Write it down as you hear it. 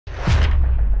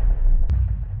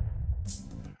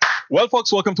Well,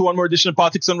 folks, welcome to one more edition of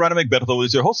Politics on Random. Berto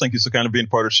is your host. Thank you so kind of being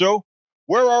part of the show.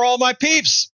 Where are all my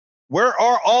peeps? Where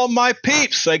are all my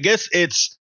peeps? I guess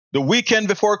it's the weekend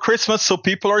before Christmas, so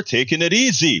people are taking it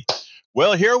easy.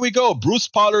 Well, here we go. Bruce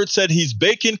Pollard said he's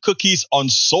baking cookies on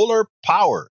solar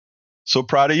power. So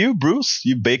proud of you, Bruce.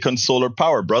 You bake on solar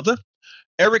power, brother.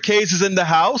 Eric Hayes is in the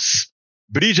house.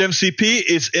 Bridge MCP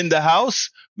is in the house.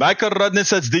 Michael Rudnin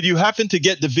says, did you happen to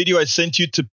get the video I sent you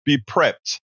to be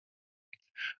prepped?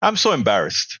 I'm so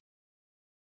embarrassed.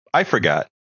 I forgot.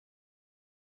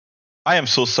 I am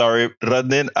so sorry,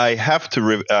 Rudnin. I have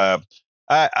to.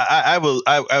 I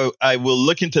will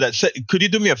look into that. Could you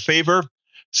do me a favor?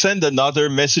 Send another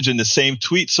message in the same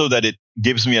tweet so that it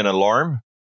gives me an alarm.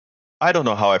 I don't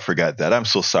know how I forgot that. I'm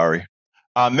so sorry.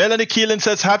 Melanie Keelan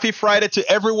says, happy Friday to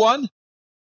everyone.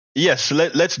 Yes,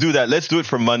 let's do that. Let's do it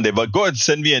for Monday. But go ahead and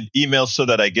send me an email so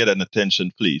that I get an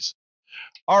attention, please.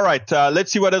 All right.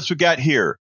 Let's see what else we got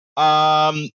here.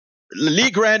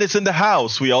 Lee Grant is in the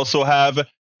house. We also have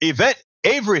Yvette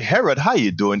Avery Herod. How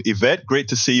you doing, Yvette? Great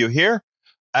to see you here.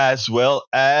 As well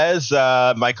as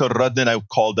Michael Rudnin, I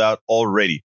called out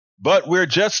already. But we're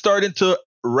just starting to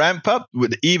ramp up.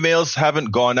 The emails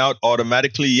haven't gone out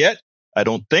automatically yet, I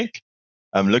don't think.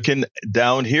 I'm looking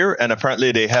down here, and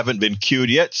apparently they haven't been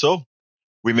queued yet. So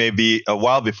we may be a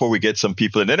while before we get some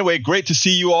people in. Anyway, great to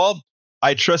see you all.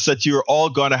 I trust that you're all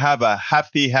going to have a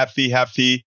happy,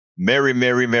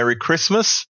 Merry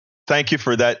Christmas. Thank you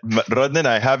for that, Rudnin.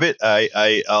 I have it.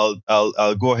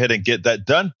 I'll go ahead and get that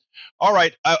done. All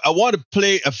right. I want to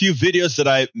play a few videos that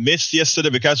I missed yesterday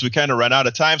because we kind of ran out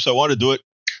of time. So I want to do it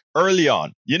early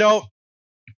on. You know,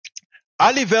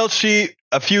 Ali Velshi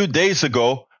a few days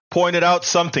ago pointed out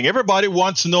something. Everybody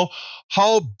wants to know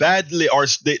how badly, or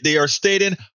they are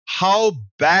stating how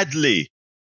badly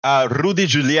Rudy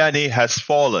Giuliani has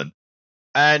fallen.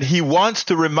 And he wants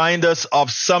to remind us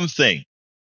of something.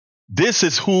 This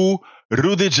is who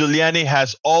Rudy Giuliani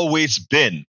has always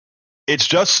been. It's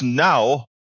just now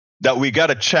that we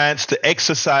got a chance to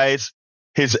exercise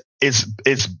his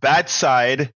bad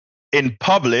side in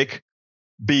public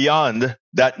beyond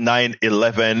that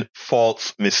 9/11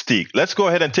 false mystique. Let's go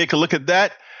ahead and take a look at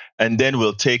that, and then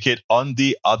we'll take it on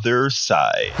the other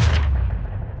side.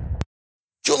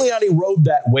 Giuliani rode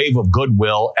that wave of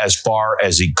goodwill as far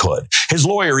as he could. His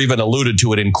lawyer even alluded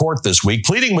to it in court this week,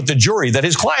 pleading with the jury that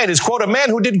his client is, quote, a man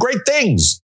who did great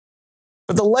things.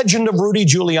 But the legend of Rudy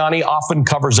Giuliani often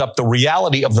covers up the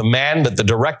reality of the man that the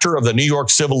director of the New York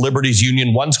Civil Liberties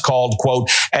Union once called, quote,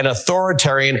 an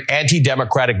authoritarian,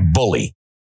 anti-democratic bully.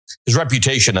 His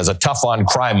reputation as a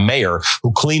tough-on-crime mayor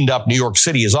who cleaned up New York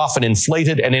City is often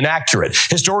inflated and inaccurate.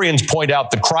 Historians point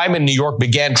out the crime in New York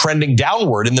began trending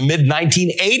downward in the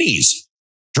mid-1980s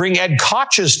during Ed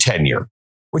Koch's tenure,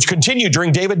 which continued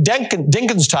during David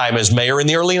Dinkins' time as mayor in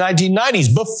the early 1990s,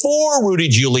 before Rudy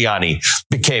Giuliani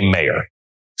became mayor.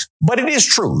 But it is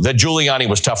true that Giuliani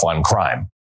was tough on crime.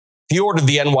 He ordered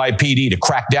the NYPD to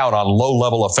crack down on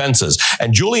low-level offenses,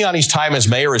 and Giuliani's time as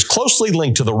mayor is closely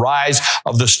linked to the rise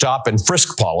of the stop and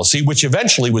frisk policy, which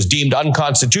eventually was deemed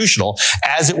unconstitutional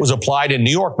as it was applied in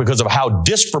New York because of how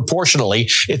disproportionately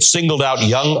it singled out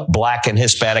young Black and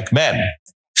Hispanic men.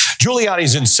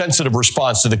 Giuliani's insensitive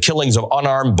response to the killings of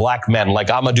unarmed Black men like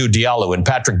Amadou Diallo and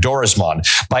Patrick Dorismond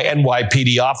by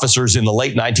NYPD officers in the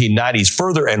late 1990s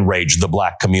further enraged the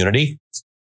Black community.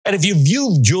 And if you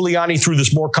view Giuliani through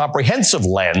this more comprehensive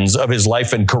lens of his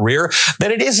life and career,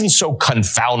 then it isn't so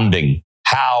confounding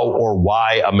how or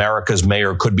why America's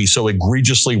mayor could be so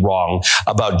egregiously wrong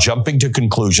about jumping to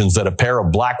conclusions that a pair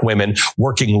of Black women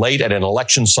working late at an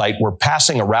election site were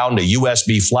passing around a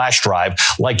USB flash drive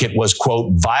like it was,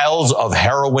 quote, vials of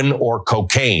heroin or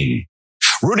cocaine.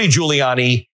 Rudy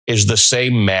Giuliani is the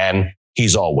same man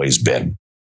he's always been.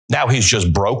 Now he's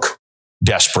just broke,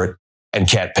 desperate, and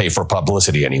can't pay for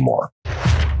publicity anymore.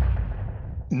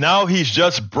 Now he's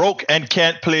just broke and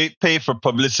can't pay for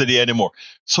publicity anymore.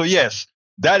 So yes,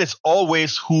 that is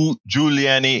always who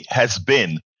Giuliani has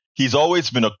been. He's always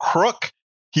been a crook.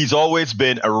 He's always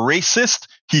been a racist.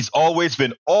 He's always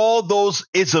been all those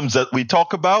isms that we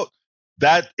talk about.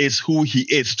 That is who he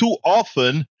is. Too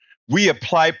often we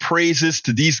apply praises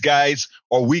to these guys,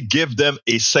 or we give them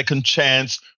a second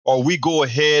chance, or we go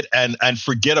ahead and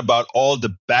forget about all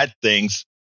the bad things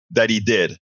that he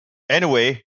did.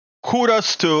 Anyway,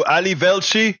 kudos to Ali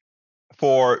Velshi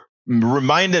for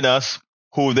reminding us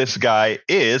who this guy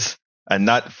is and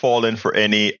not falling for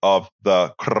any of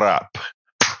the crap.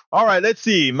 All right, let's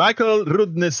see. Michael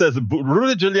Rudnis says,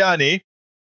 Rudy Giuliani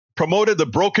promoted the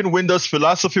broken windows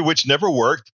philosophy, which never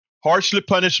worked, harshly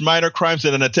punished minor crimes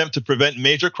in an attempt to prevent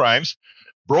major crimes.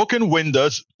 Broken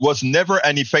windows was never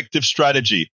an effective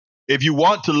strategy. If you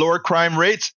want to lower crime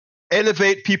rates,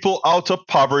 elevate people out of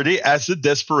poverty, as the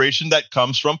desperation that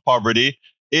comes from poverty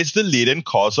is the leading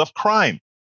cause of crime.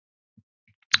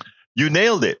 You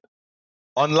nailed it.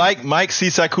 Unlike Mike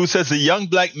Cisak, who says the young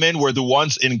black men were the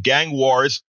ones in gang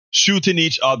wars shooting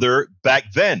each other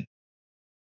back then.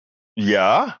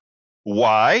 Yeah.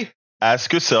 Why?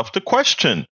 Ask yourself the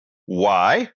question.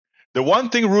 Why? The one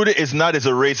thing Rudy is not is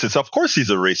a racist. Of course he's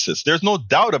a racist. There's no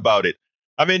doubt about it.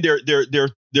 I mean, there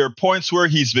are points where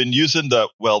he's been using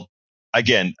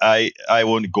again, I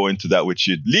won't go into that with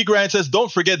you. Lee Grant says,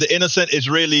 don't forget the innocent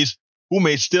Israelis who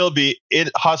may still be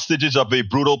hostages of a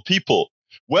brutal people.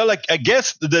 Well, I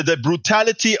guess the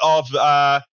brutality of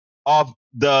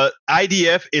the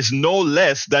IDF is no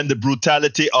less than the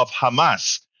brutality of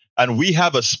Hamas. And we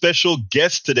have a special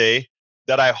guest today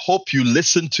that I hope you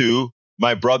listen to,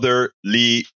 my brother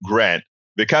Lee Grant,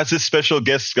 because this special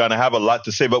guest is going to have a lot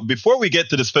to say. But before we get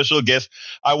to the special guest,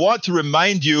 I want to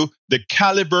remind you the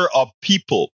caliber of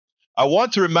people. I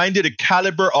want to remind you the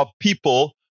caliber of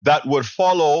people that would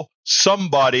follow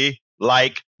somebody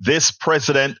like this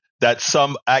president that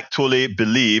some actually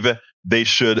believe they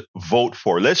should vote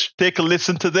for. Let's take a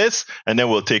listen to this, and then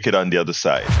we'll take it on the other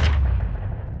side.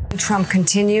 Trump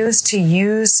continues to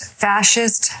use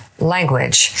fascist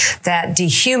language that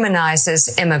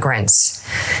dehumanizes immigrants.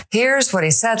 Here's what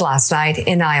he said last night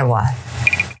in Iowa.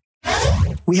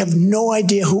 We have no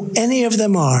idea who any of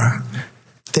them are.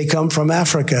 They come from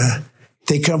Africa.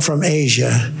 They come from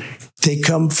Asia. They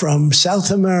come from South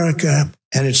America.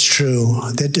 And it's true.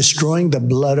 They're destroying the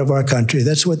blood of our country.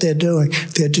 That's what they're doing.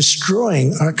 They're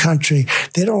destroying our country.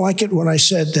 They don't like it when I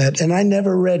said that. And I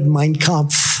never read Mein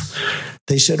Kampf.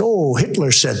 They said, oh,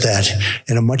 Hitler said that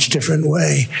in a much different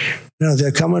way. No,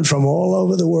 they're coming from all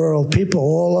over the world, people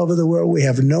all over the world. We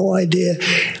have no idea.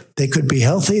 They could be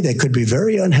healthy. They could be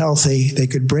very unhealthy. They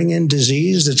could bring in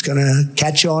disease that's going to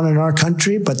catch on in our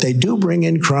country, but they do bring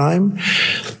in crime.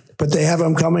 But they have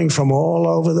them coming from all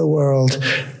over the world.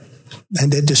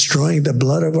 And they're destroying the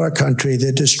blood of our country.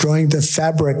 They're destroying the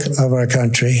fabric of our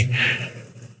country.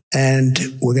 And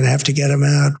we're going to have to get them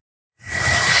out.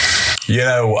 You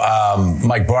know,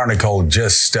 Mike Barnacle,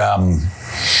 just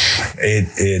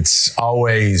it's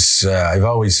always I've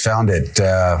always found it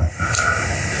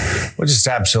just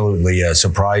absolutely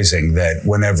surprising that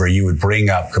whenever you would bring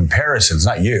up comparisons,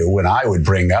 not you, when I would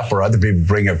bring up or other people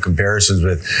bring up comparisons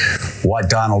with what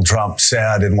Donald Trump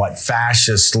said and what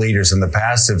fascist leaders in the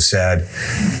past have said,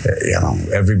 you know,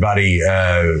 everybody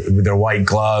with their white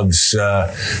gloves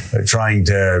trying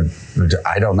to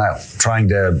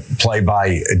play by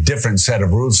a different set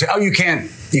of rules. Say, oh, you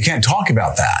can't talk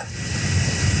about that.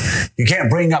 You can't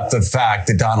bring up the fact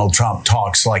that Donald Trump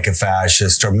talks like a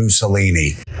fascist or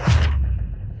Mussolini.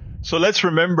 So let's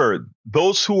remember,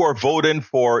 those who are voting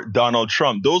for Donald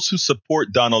Trump, those who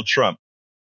support Donald Trump,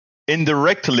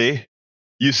 indirectly,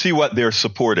 you see what they're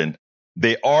supporting.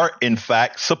 They are, in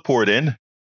fact, supporting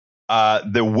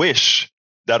the wish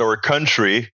that our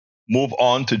country move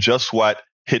on to just what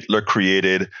Hitler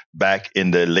created back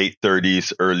in the late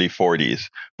 30s, early 40s.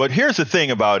 But here's the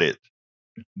thing about it.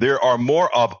 There are more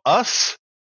of us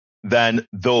than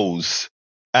those.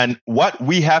 And what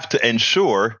we have to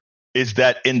ensure is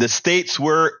that in the states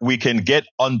where we can get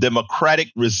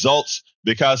undemocratic results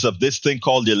because of this thing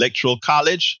called the Electoral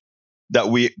College, that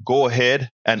we go ahead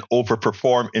and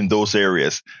overperform in those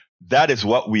areas. That is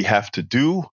what we have to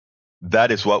do.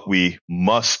 That is what we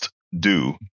must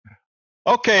do.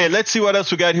 Okay, let's see what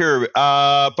else we got here.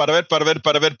 Para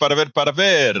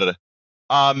ver.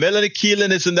 Melanie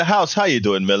Keelan is in the house. How you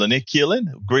doing, Melanie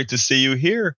Keelan? Great to see you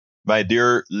here, my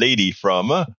dear lady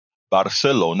from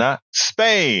Barcelona,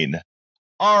 Spain.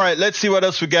 All right, let's see what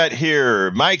else we got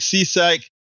here. Mike Cisak.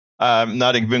 I'm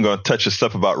not even going to touch the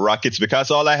stuff about rockets because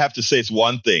all I have to say is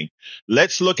one thing.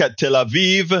 Let's look at Tel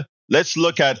Aviv. Let's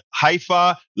look at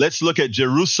Haifa. Let's look at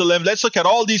Jerusalem. Let's look at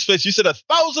all these places. You said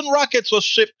 1,000 rockets was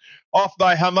shipped off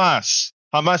by Hamas.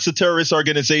 Hamas, a terrorist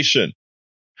organization.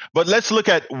 But let's look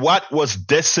at what was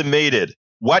decimated,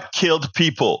 what killed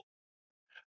people.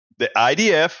 The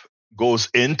IDF goes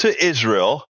into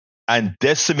Israel and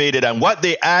decimated, and what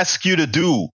they ask you to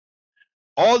do.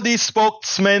 All these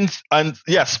spokesmen,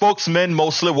 spokesmen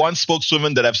mostly, one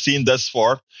spokeswoman that I've seen thus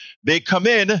far, they come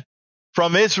in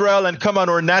from Israel and come on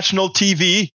our national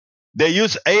TV. They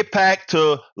use AIPAC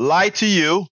to lie to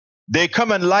you. They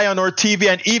come and lie on our TV,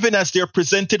 and even as they're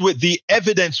presented with the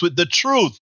evidence, with the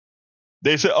truth,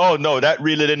 they say, oh, no, that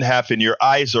really didn't happen. Your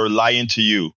eyes are lying to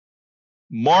you.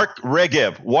 Mark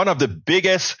Regev, one of the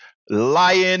biggest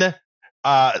lying,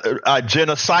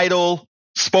 genocidal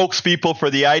spokespeople for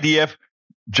the IDF,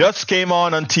 just came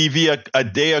on TV a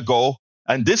day ago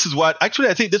And this is what, actually,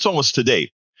 I think this one was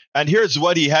today. And here's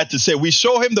what he had to say. We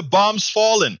show him the bombs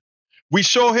falling. We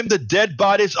show him the dead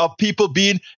bodies of people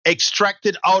being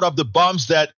extracted out of the bombs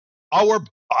that our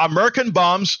American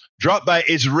bombs dropped by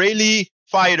Israeli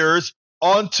fighters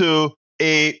onto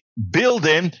a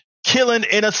building, killing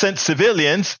innocent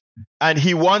civilians. And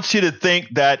he wants you to think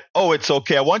that, oh, it's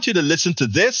okay. I want you to listen to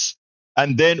this,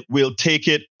 and then we'll take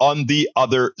it on the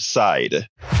other side.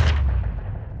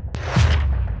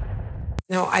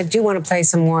 No, I do want to play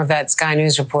some more of that Sky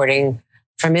News reporting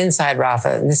from inside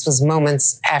Rafah. And this was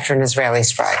moments after an Israeli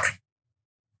strike.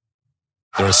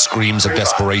 There are screams of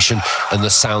desperation and the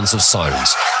sounds of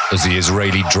sirens as the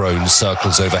Israeli drone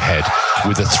circles overhead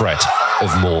with the threat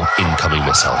of more incoming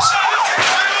missiles.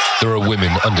 There are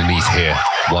women underneath here,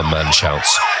 one man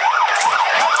shouts.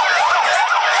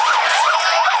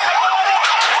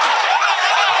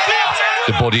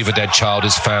 The body of a dead child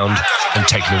is found and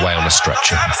taken away on a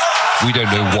stretcher. We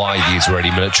don't know why the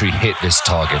Israeli military hit this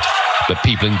target, but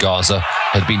people in Gaza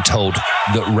had been told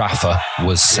that Rafah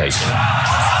was safe.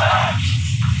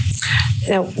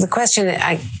 Now, the question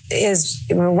is,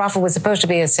 Rafah was supposed to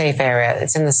be a safe area.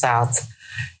 It's in the south,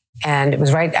 and it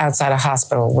was right outside a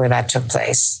hospital where that took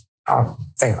place. Our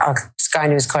Sky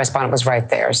News correspondent was right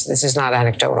there, so this is not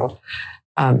anecdotal.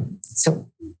 So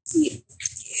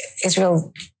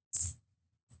Israel's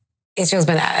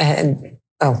been,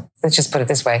 let's just put it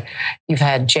this way. You've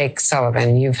had Jake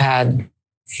Sullivan, you've had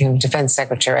Defense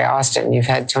Secretary Austin, you've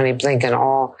had Tony Blinken,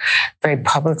 all very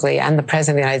publicly, and the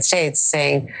President of the United States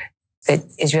saying that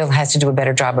Israel has to do a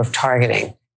better job of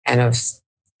targeting and of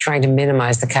trying to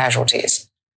minimize the casualties.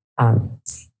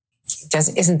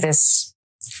 Isn't this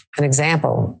an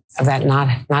example of that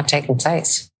not taking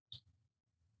place?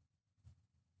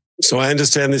 So I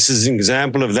understand this is an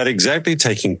example of that exactly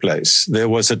taking place. There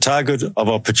was a target of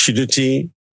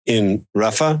opportunity in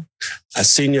Rafah, a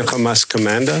senior Hamas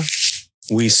commander.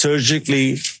 We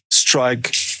surgically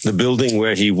strike the building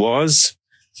where he was.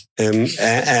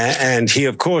 And he,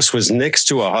 of course, was next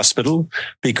to a hospital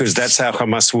because that's how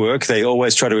Hamas work. They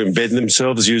always try to embed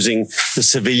themselves using the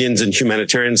civilians and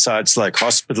humanitarian sites like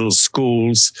hospitals,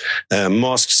 schools,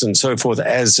 mosques, and so forth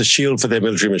as a shield for their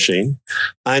military machine.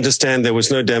 I understand there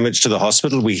was no damage to the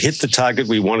hospital. We hit the target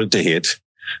we wanted to hit.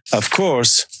 Of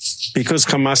course, because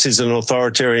Hamas is an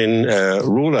authoritarian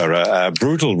ruler, a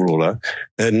brutal ruler,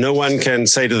 no one can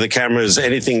say to the cameras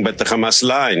anything but the Hamas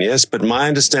line, yes? But my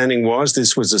understanding was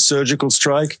this was a surgical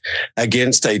strike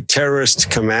against a terrorist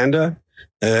commander.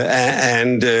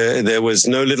 And there was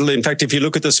no little, in fact, if you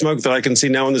look at the smoke that I can see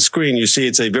now on the screen, you see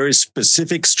it's a very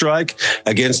specific strike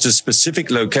against a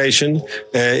specific location.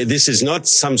 This is not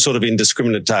some sort of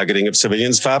indiscriminate targeting of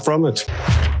civilians, far from it.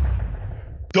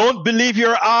 Don't believe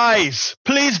your eyes.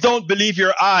 Please don't believe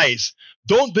your eyes.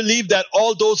 Don't believe that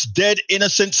all those dead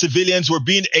innocent civilians were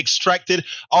being extracted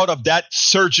out of that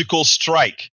surgical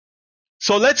strike.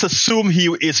 So let's assume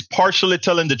he is partially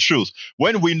telling the truth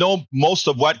when we know most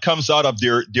of what comes out of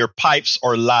their pipes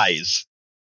are lies.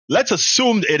 Let's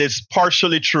assume it is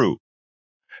partially true.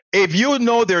 If you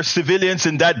know there are civilians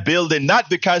in that building, not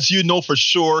because you know for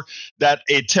sure that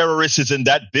a terrorist is in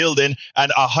that building and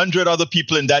 100 other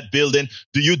people in that building,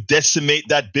 do you decimate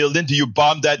that building? Do you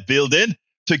bomb that building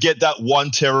to get that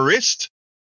one terrorist?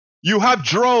 You have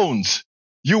drones.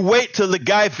 You wait till the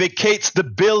guy vacates the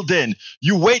building.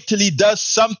 You wait till he does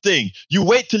something. You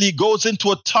wait till he goes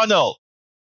into a tunnel.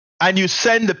 And you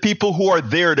send the people who are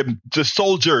there, the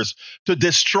soldiers, to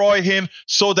destroy him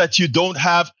so that you don't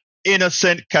have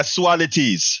innocent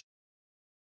casualties,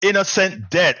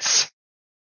 innocent deaths.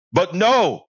 But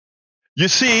no, you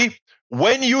see,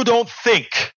 when you don't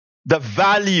think the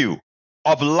value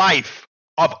of life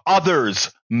of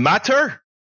others matter,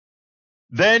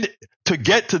 then to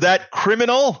get to that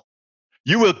criminal,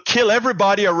 you will kill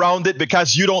everybody around it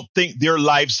because you don't think their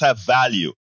lives have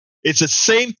value. It's the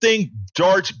same thing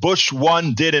George Bush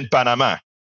 1 did in Panama.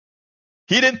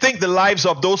 He didn't think the lives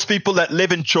of those people that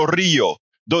live in Chorrillo,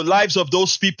 the lives of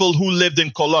those people who lived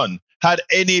in Colón had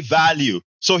any value.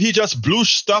 So he just blew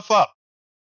stuff up.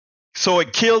 So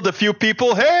it killed a few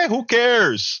people. Hey, who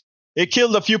cares? It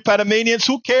killed a few Panamanians.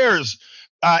 Who cares?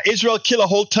 Israel killed a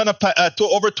whole ton of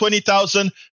over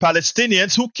 20,000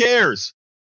 Palestinians. Who cares?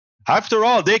 After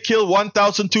all, they killed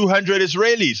 1,200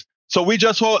 Israelis. So we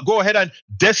just go ahead and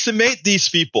decimate these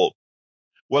people.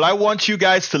 Well, I want you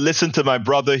guys to listen to my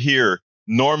brother here,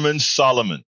 Norman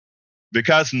Solomon,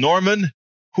 because Norman,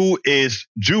 who is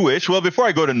Jewish. Well, before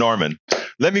I go to Norman,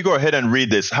 let me go ahead and read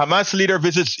this. Hamas leader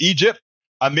visits Egypt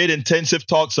amid intensive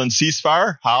talks on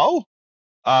ceasefire. How?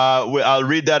 I'll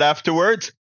read that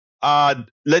afterwards.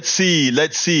 Let's see.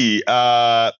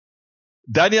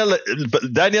 Daniel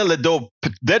Ledo,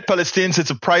 dead Palestinians, it's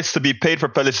a price to be paid for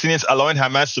Palestinians allowing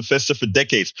Hamas to fester for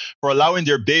decades, for allowing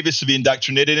their babies to be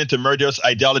indoctrinated into murderous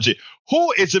ideology.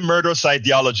 Who is a murderous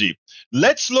ideology?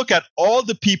 Let's look at all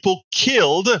the people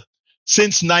killed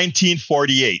since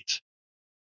 1948.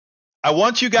 I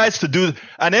want you guys to do,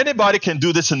 and anybody can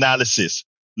do this analysis.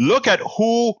 Look at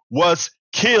who was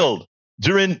killed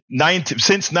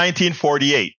since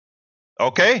 1948.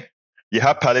 Okay? You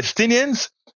have Palestinians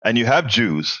and you have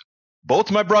Jews, both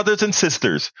my brothers and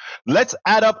sisters. Let's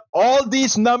add up all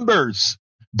these numbers.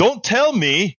 Don't tell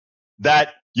me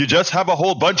that you just have a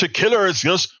whole bunch of killers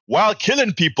just while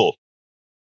killing people.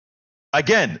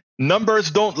 Again, numbers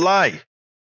don't lie.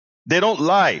 They don't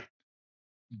lie.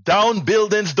 Down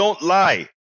buildings don't lie.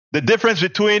 The difference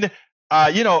between,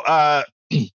 CSAC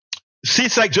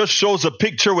just shows a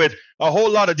picture with a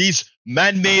whole lot of these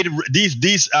man-made, these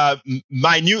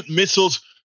minute missiles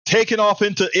taken off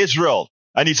into Israel.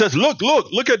 And he says, look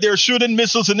at they're shooting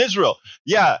missiles in Israel.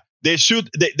 Yeah, they shoot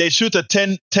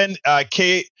a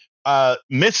 10K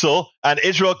missile and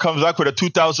Israel comes back with a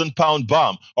 2,000-pound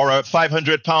bomb or a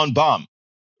 500-pound bomb,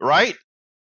 right?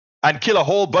 And kill a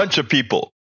whole bunch of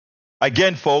people.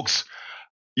 Again, folks,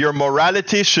 your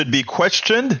morality should be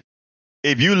questioned.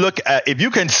 If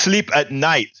you can sleep at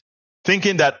night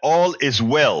thinking that all is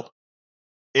well,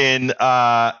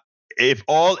 if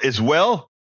all is well,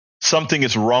 something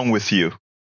is wrong with you.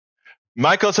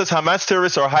 Michael says Hamas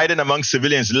terrorists are hiding among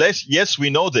civilians. Yes,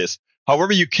 we know this.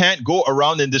 However, you can't go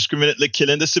around indiscriminately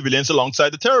killing the civilians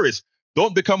alongside the terrorists.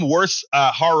 Don't become worse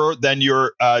horror than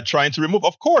you're trying to remove.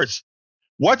 Of course,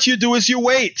 what you do is you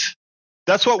wait.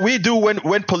 That's what we do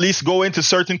when police go into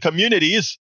certain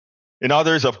communities. In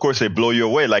others, of course, they blow you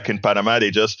away. Like in Panama,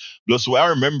 they just blow you away. I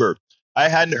remember I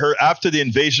hadn't heard after the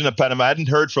invasion of Panama. I hadn't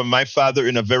heard from my father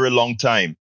in a very long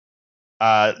time.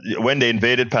 When they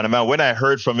invaded Panama, when I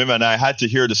heard from him and I had to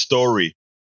hear the story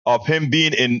of him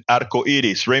being in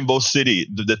Arcoiris, Rainbow City,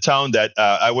 the town that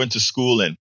I went to school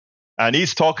in. And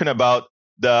he's talking about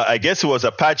I guess it was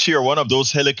Apache or one of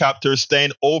those helicopters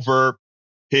staying over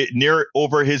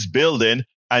his building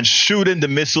and shooting the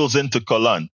missiles into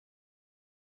Colon.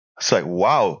 It's like,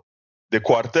 wow, the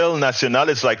Cuartel Nacional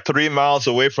is like 3 miles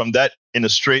away from that in a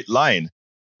straight line.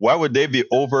 Why would they be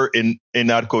over in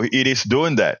Arcoiris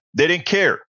doing that? They didn't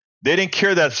care. They didn't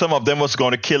care that some of them was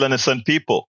going to kill innocent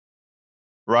people,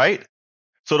 right?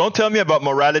 So don't tell me about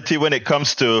morality when it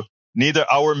comes to neither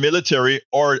our military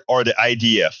or the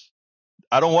IDF.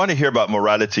 I don't want to hear about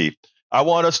morality. I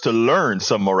want us to learn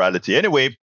some morality.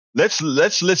 Anyway, let's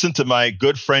listen to my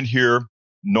good friend here,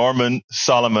 Norman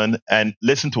Solomon, and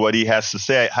listen to what he has to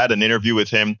say. I had an interview with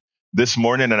him this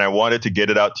morning, and I wanted to get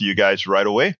it out to you guys right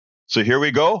away. So here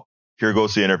we go. Here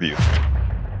goes the interview.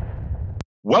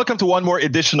 Welcome to one more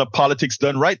edition of Politics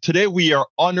Done Right. Today, we are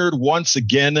honored once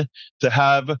again to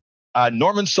have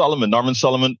Norman Solomon. Norman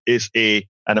Solomon is an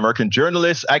American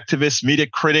journalist, activist, media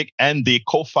critic, and the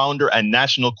co-founder and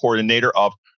national coordinator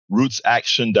of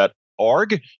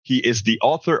RootsAction.org. He is the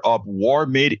author of War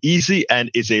Made Easy and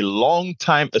is a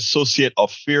longtime associate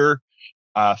of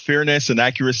Fairness and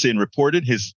Accuracy in Reporting.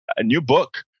 His new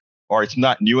book, or it's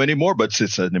not new anymore, but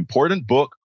it's an important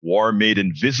book, War Made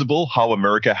Invisible, How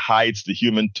America Hides the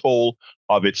Human Toll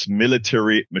of Its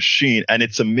Military Machine. And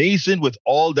it's amazing with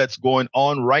all that's going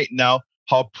on right now,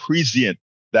 how prescient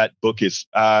that book is.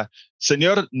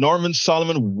 Senor Norman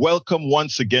Solomon, welcome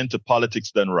once again to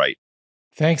Politics Done Right.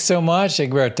 Thanks so much,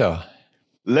 Egberto.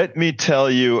 Let me tell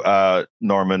you,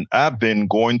 Norman, I've been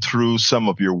going through some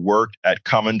of your work at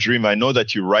Common Dream. I know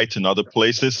that you write in other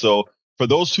places. So for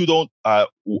those who don't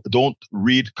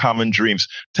read Common Dreams,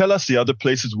 tell us the other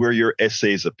places where your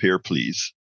essays appear,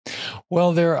 please.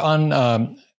 Well, they're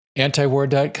on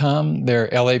antiwar.com. They're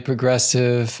LA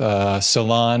Progressive,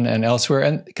 Salon, and elsewhere.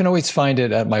 And you can always find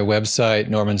it at my website,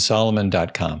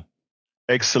 normansolomon.com.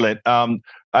 Excellent.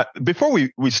 Before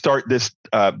we start this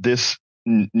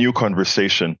new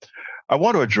conversation, I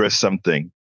want to address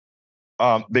something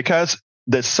because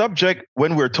the subject,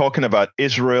 when we're talking about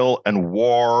Israel and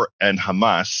war and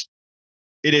Hamas,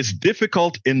 it is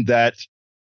difficult in that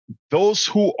those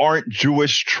who aren't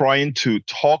Jewish trying to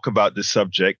talk about the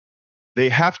subject, they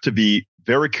have to be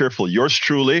very careful. Yours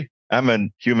truly, I'm a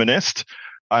humanist.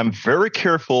 I'm very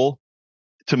careful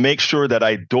to make sure that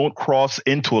I don't cross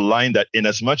into a line that, in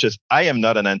as much as I am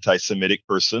not an anti-Semitic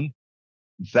person,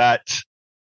 that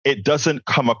it doesn't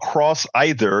come across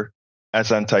either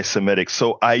as anti-Semitic.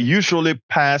 So I usually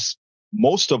pass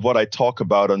most of what I talk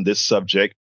about on this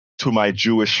subject to my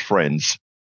Jewish friends.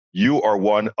 You are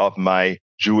one of my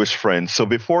Jewish friends. So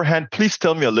beforehand, please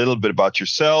tell me a little bit about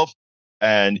yourself,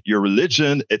 and your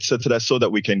religion, etc., so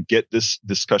that we can get this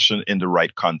discussion in the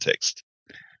right context?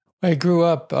 I grew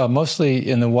up mostly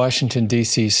in the Washington,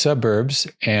 D.C. suburbs,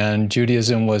 and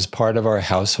Judaism was part of our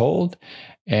household.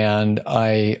 And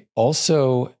I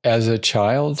also, as a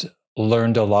child,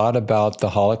 learned a lot about the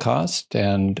Holocaust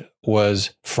and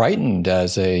was frightened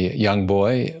as a young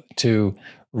boy to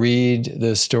read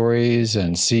the stories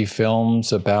and see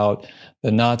films about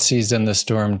the Nazis and the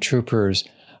stormtroopers.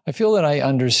 I feel that I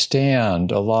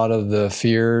understand a lot of the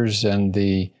fears and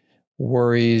the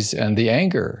worries and the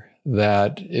anger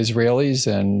that Israelis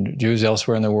and Jews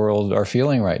elsewhere in the world are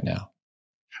feeling right now.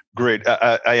 Great.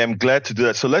 I am glad to do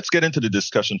that. So let's get into the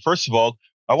discussion. First of all,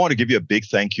 I want to give you a big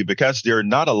thank you, because there are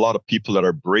not a lot of people that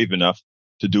are brave enough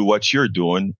to do what you're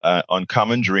doing on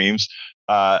Common Dreams.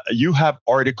 You have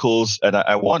articles, and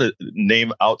I want to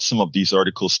name out some of these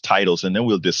articles' titles, and then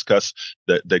we'll discuss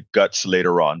the guts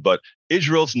later on. But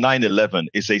Israel's 9/11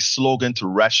 is a slogan to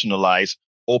rationalize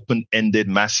open-ended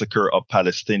massacre of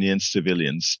Palestinian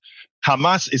civilians.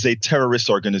 Hamas is a terrorist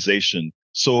organization.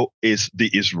 So is the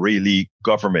Israeli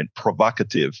government.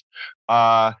 Provocative.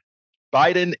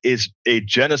 Biden is a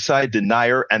genocide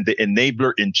denier and the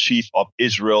enabler-in-chief of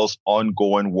Israel's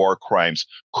ongoing war crimes.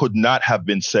 Could not have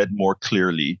been said more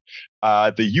clearly.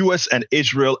 The U.S. and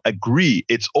Israel agree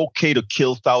it's okay to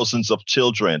kill thousands of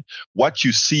children. What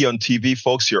you see on TV,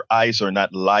 folks, your eyes are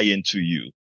not lying to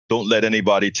you. Don't let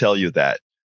anybody tell you that.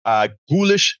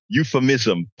 Ghoulish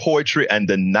euphemism, poetry, and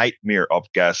the nightmare of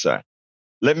Gaza.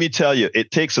 Let me tell you, it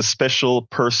takes a special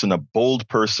person, a bold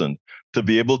person, to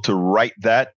be able to write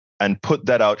that and put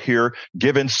that out here,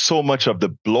 given so much of the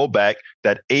blowback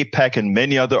that AIPAC and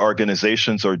many other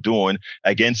organizations are doing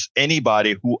against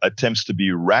anybody who attempts to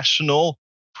be rational,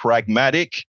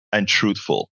 pragmatic, and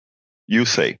truthful. You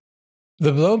say.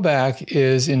 The blowback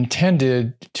is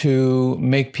intended to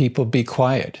make people be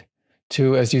quiet,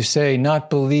 to, as you say, not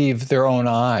believe their own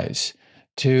eyes,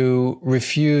 to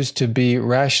refuse to be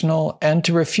rational, and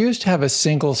to refuse to have a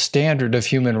single standard of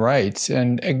human rights.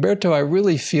 And Egberto, I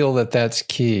really feel that that's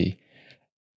key.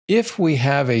 If we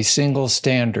have a single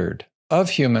standard of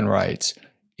human rights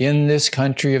in this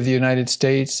country of the United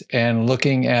States and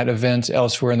looking at events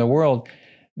elsewhere in the world,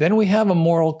 then we have a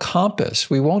moral compass.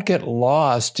 We won't get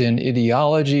lost in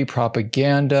ideology,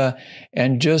 propaganda,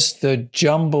 and just the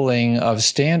jumbling of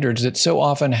standards that so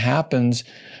often happens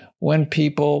when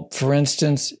people, for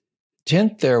instance,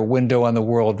 tint their window on the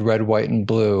world red, white, and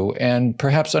blue, and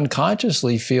perhaps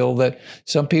unconsciously feel that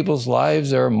some people's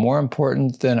lives are more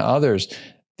important than others.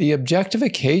 The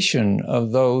objectification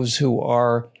of those who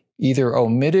are either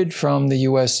omitted from the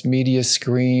U.S. media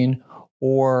screen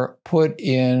or put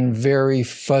in very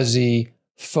fuzzy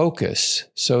focus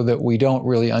so that we don't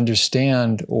really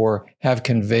understand or have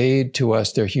conveyed to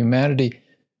us their humanity,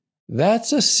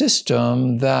 that's a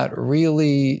system that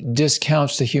really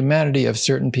discounts the humanity of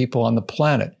certain people on the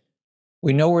planet.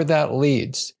 We know where that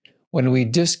leads. When we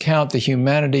discount the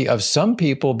humanity of some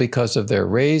people because of their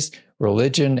race,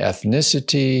 religion,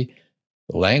 ethnicity,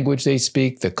 the language they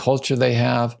speak, the culture they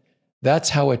have, that's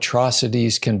how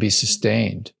atrocities can be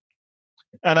sustained.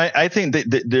 And I think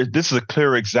that this is a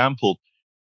clear example.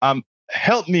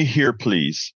 Help me here,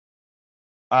 please.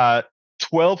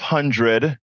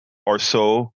 1,200 or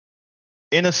so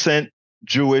innocent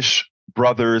Jewish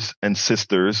brothers and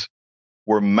sisters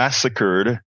were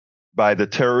massacred by the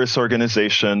terrorist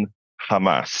organization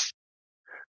Hamas.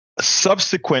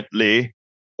 Subsequently,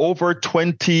 over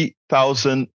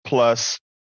 20,000 plus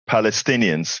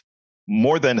Palestinians,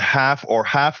 more than half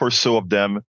or so of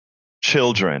them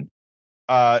children.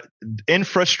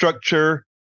 Infrastructure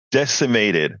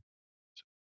decimated.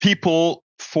 People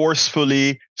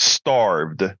forcefully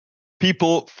starved.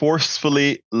 People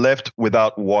forcefully left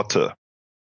without water.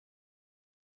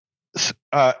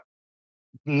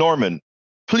 Norman,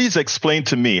 please explain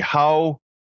to me how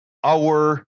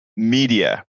our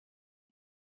media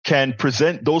can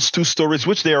present those two stories,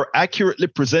 which they are accurately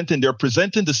presenting. They're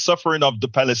presenting the suffering of the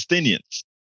Palestinians.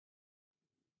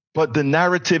 But the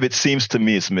narrative, it seems to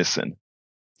me, is missing.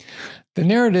 The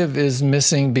narrative is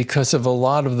missing because of a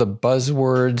lot of the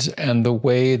buzzwords and the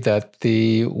way that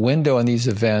the window on these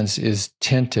events is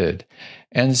tinted.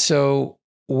 And so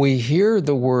we hear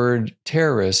the word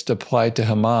terrorist applied to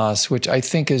Hamas, which I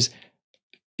think is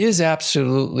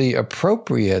absolutely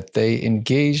appropriate. They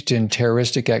engaged in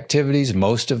terroristic activities.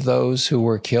 Most of those who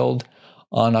were killed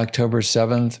on October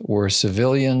 7th were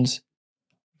civilians.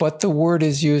 But the word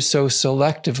is used so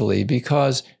selectively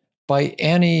because by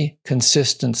any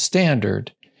consistent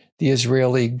standard, the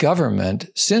Israeli government,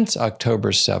 since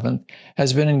October 7th,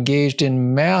 has been engaged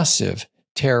in massive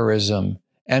terrorism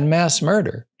and mass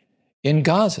murder in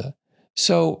Gaza.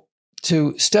 So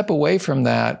to step away from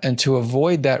that and to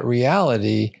avoid that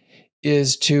reality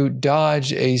is to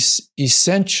dodge a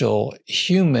essential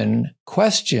human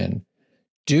question.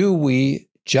 Do we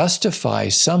justify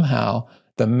somehow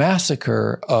the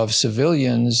massacre of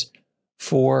civilians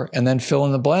for, and then fill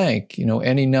in the blank,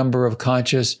 any number of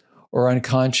conscious or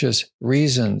unconscious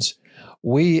reasons?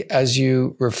 We, as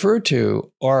you refer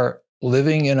to, are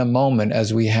living in a moment,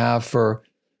 as we have for,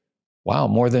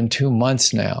 more than 2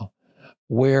 months now,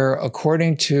 where,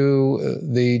 according to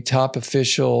the top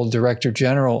official director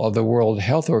general of the World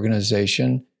Health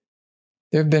Organization,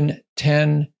 there have been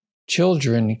 10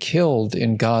 children killed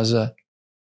in Gaza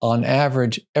on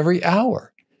average every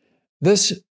hour.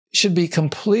 This should be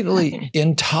completely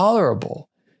intolerable.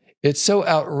 It's so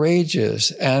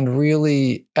outrageous and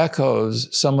really echoes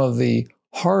some of the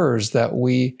horrors that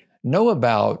we know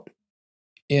about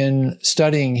in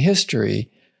studying history.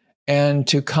 And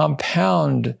to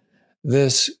compound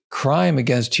this crime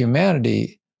against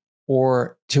humanity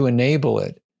or to enable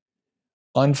it,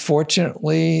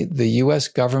 unfortunately, the U.S.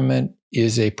 government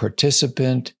is a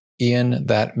participant in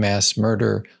that mass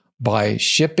murder by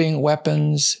shipping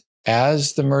weapons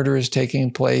as the murder is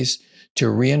taking place to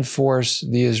reinforce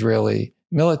the Israeli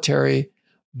military,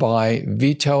 by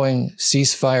vetoing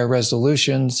ceasefire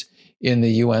resolutions in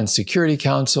the UN Security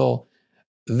Council.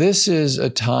 This is a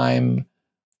time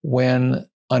when,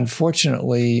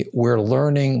 unfortunately, we're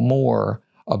learning more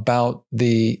about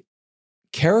the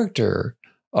character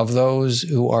of those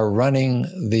who are running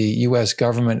the U.S.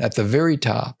 government at the very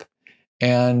top.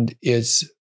 And it's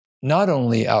not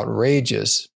only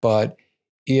outrageous, but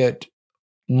it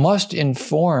must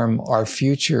inform our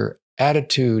future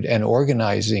attitude and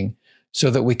organizing so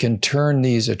that we can turn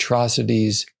these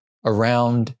atrocities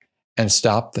around and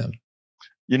stop them.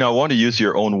 I want to use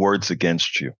your own words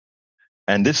against you.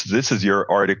 And this is your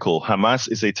article.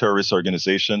 Hamas is a terrorist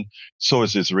organization. So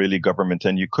is the Israeli government.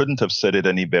 And you couldn't have said it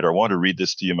any better. I want to read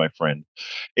this to you, my friend.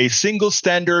 A single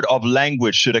standard of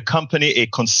language should accompany a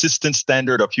consistent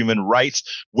standard of human rights,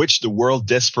 which the world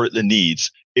desperately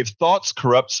needs. If thoughts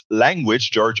corrupt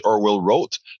language, George Orwell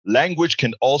wrote, language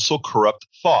can also corrupt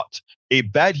thought. A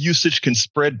bad usage can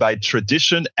spread by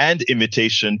tradition and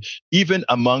imitation, even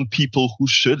among people who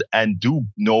should and do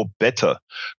know better.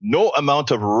 No amount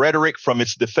of rhetoric from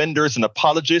its defenders and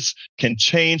apologists can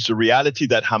change the reality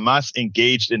that Hamas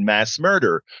engaged in mass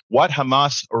murder. What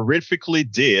Hamas horrifically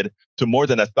did to more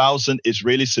than 1,000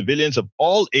 Israeli civilians of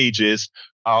all ages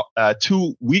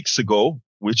 2 weeks ago,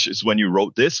 which is when you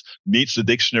wrote this, meets the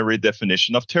dictionary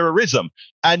definition of terrorism.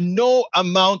 And no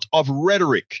amount of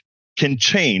rhetoric can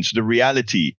change the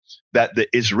reality that the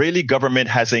Israeli government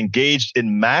has engaged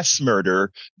in mass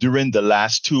murder during the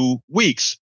last 2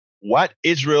 weeks. What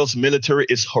Israel's military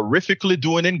is horrifically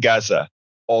doing in Gaza,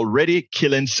 already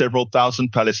killing several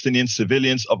thousand Palestinian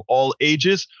civilians of all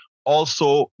ages,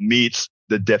 also meets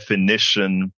the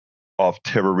definition of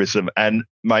terrorism. And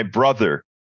my brother,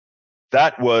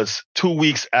 that was 2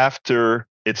 weeks after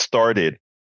it started.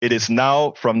 It is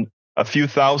now from a few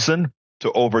thousand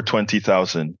to over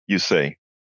 20,000, you say.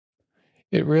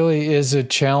 It really is a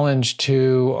challenge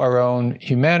to our own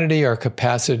humanity, our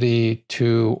capacity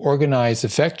to organize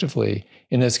effectively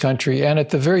in this country, and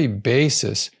at the very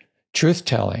basis,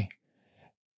 truth-telling.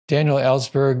 Daniel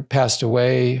Ellsberg passed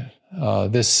away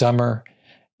this summer,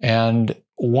 and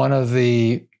one of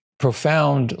the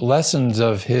profound lessons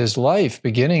of his life,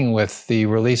 beginning with the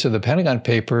release of the Pentagon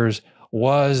Papers,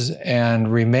 was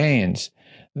and remains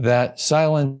that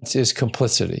silence is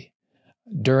complicity.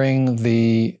 During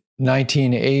the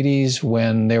 1980s,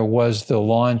 when there was the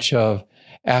launch of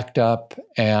ACT UP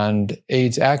and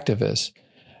AIDS activists,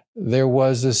 there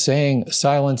was the saying,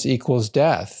 silence equals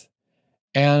death.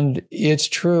 And it's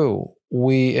true.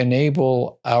 We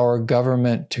enable our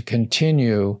government to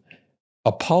continue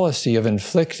a policy of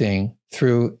inflicting,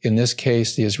 through, in this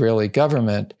case, the Israeli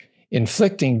government,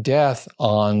 inflicting death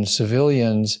on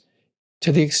civilians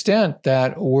to the extent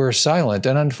that we're silent.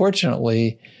 And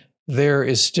unfortunately, there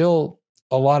is still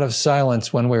a lot of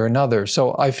silence one way or another.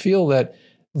 So I feel that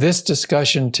this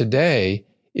discussion today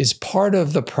is part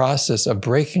of the process of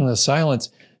breaking the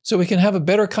silence so we can have a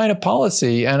better kind of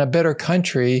policy and a better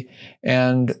country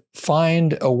and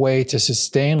find a way to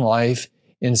sustain life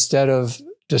instead of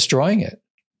destroying it.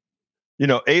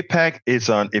 AIPAC is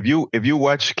on, if you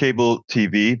watch cable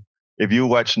TV, if you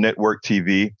watch network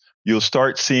TV, you'll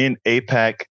start seeing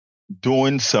AIPAC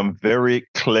doing some very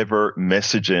clever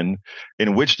messaging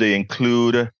in which they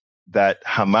include that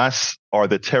Hamas are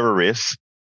the terrorists.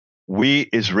 We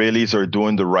Israelis are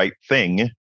doing the right thing,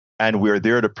 and we're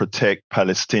there to protect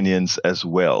Palestinians as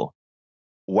well.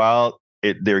 While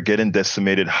they're getting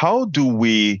decimated. How do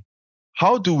we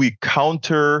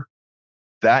counter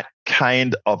that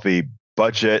kind of a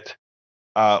budget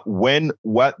when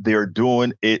what they're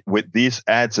doing with these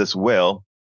ads as well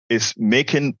is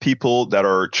making people that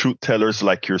are truth tellers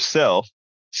like yourself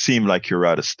seem like you're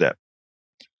out of step?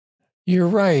 You're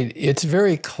right. It's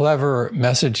very clever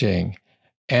messaging,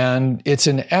 and it's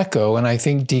an echo, and I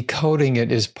think decoding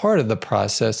it is part of the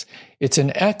process. It's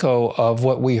an echo of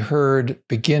what we heard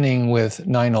beginning with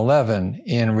 9/11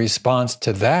 in response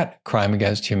to that crime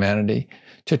against humanity,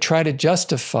 to try to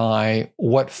justify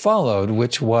what followed,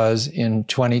 which was in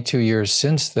 22 years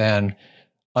since then,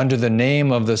 under the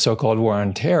name of the so-called war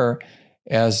on terror,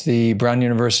 as the Brown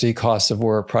University Costs of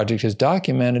War Project has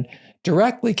documented,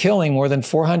 directly killing more than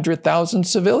 400,000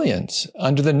 civilians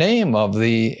under the name of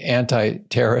the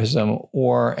anti-terrorism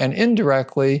war, and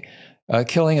indirectly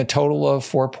killing a total of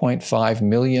 4.5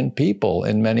 million people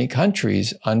in many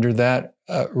countries under that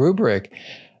rubric.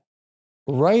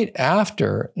 Right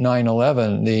after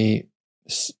 9/11, the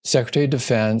Secretary of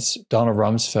Defense, Donald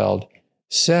Rumsfeld,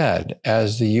 said,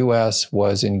 as the U.S.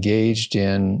 was engaged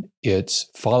in its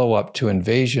follow-up to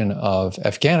invasion of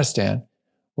Afghanistan,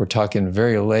 we're talking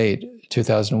very late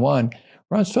 2001,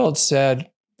 Rumsfeld said,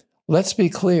 let's be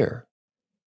clear,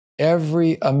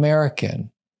 every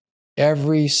American,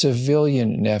 every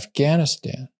civilian in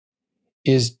Afghanistan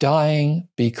is dying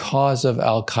because of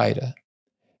al-Qaeda.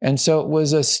 And so it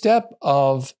was a step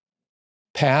of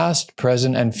past,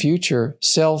 present, and future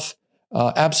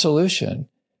self-absolution.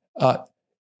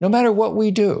 No matter what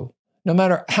we do, no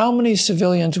matter how many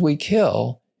civilians we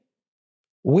kill,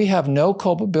 we have no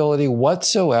culpability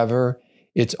whatsoever.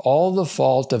 It's all the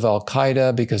fault of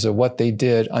al-Qaeda because of what they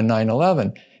did on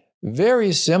 9/11.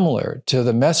 Very similar to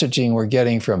the messaging we're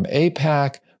getting from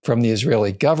AIPAC, from the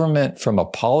Israeli government, from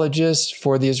apologists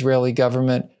for the Israeli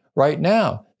government right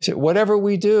now. So whatever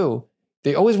we do,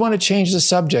 they always want to change the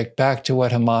subject back to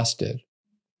what Hamas did.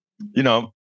 You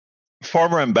know,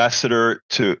 former ambassador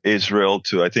to Israel,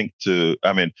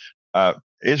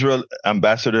 Israel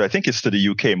ambassador, I think it's to the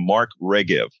UK, Mark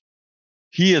Regev.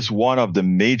 He is one of the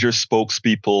major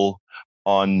spokespeople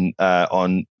on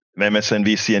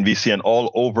MSNBC, NBC, and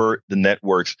all over the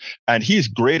networks. And he's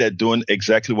great at doing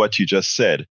exactly what you just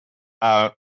said.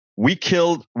 We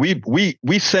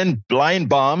send blind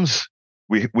bombs.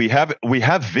 We have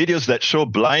videos that show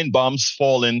blind bombs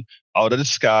falling out of the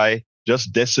sky,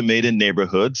 just decimating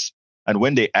neighborhoods. And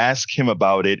when they ask him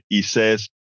about it, he says,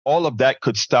 all of that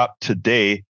could stop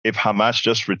today if Hamas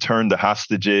just returned the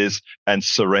hostages and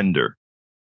surrender.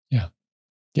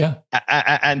 Yeah.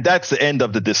 And that's the end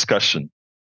of the discussion.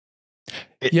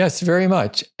 Yes, very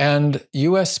much. And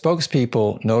U.S.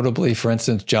 spokespeople, notably, for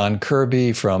instance, John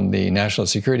Kirby from the National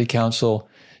Security Council,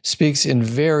 speaks in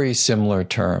very similar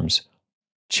terms,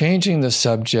 changing the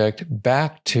subject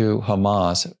back to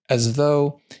Hamas as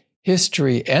though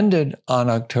history ended on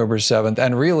October 7th,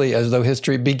 and really as though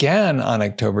history began on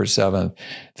October 7th.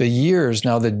 The years,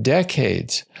 now the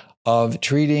decades of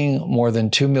treating more than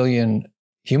 2 million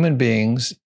human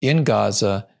beings in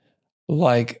Gaza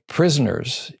like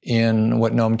prisoners in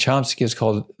what Noam Chomsky has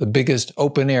called the biggest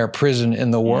open-air prison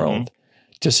in the world,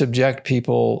 to subject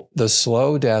people, the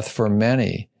slow death for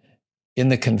many, in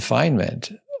the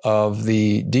confinement of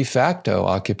the de facto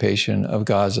occupation of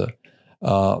Gaza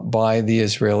by the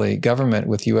Israeli government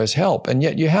with U.S. help. And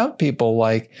yet you have people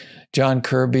like John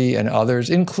Kirby and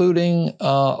others, including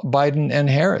Biden and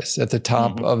Harris at the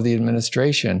top of the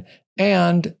administration,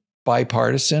 and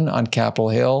bipartisan on Capitol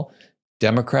Hill,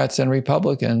 Democrats and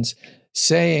Republicans,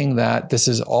 saying that this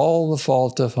is all the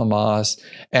fault of Hamas.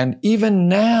 And even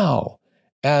now,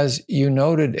 as you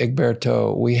noted,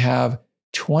 Egberto, we have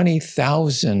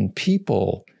 20,000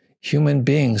 people, human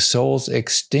beings, souls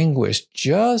extinguished,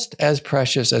 just as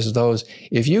precious as those.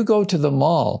 If you go to the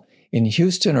mall in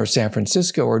Houston or San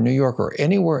Francisco or New York or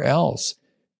anywhere else,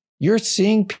 you're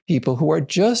seeing people who are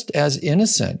just as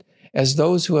innocent as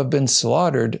those who have been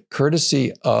slaughtered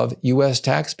courtesy of U.S.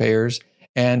 taxpayers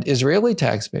and Israeli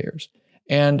taxpayers.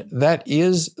 And that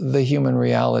is the human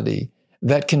reality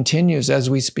that continues as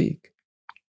we speak.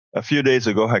 A few days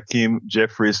ago, Hakeem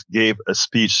Jeffries gave a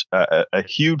speech, a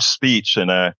huge speech,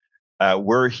 and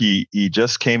where he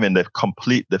just came in the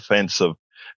complete defense of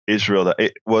Israel.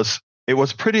 It was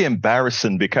pretty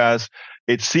embarrassing because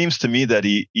it seems to me that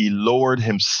he lowered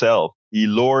himself. He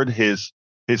lowered his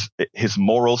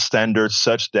moral standards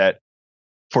such that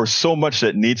for so much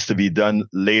that needs to be done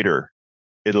later,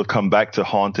 it'll come back to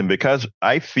haunt him. Because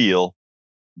I feel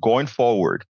going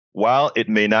forward, while it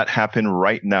may not happen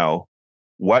right now,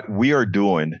 what we are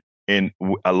doing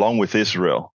along with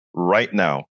Israel right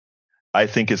now I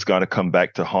think it's going to come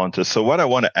back to haunt us. So what I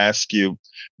want to ask you,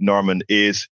 Norman,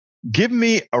 is give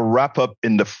me a wrap up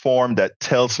in the form that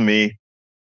tells me,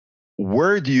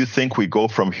 where do you think we go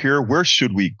from here? Where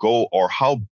should we go, or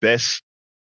how best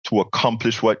to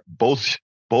accomplish what both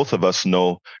of us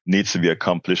know needs to be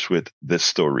accomplished with this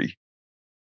story?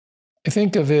 I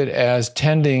think of it as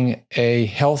tending a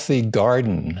healthy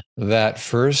garden that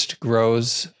first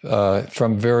grows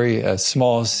from very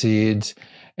small seeds,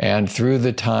 and through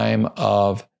the time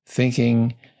of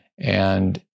thinking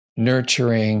and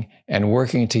nurturing and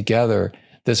working together,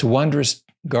 this wondrous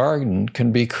garden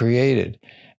can be created.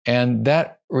 And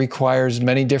that requires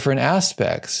many different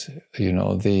aspects,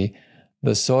 the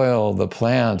soil, the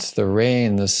plants, the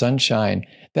rain, the sunshine.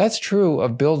 That's true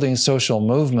of building social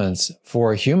movements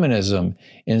for humanism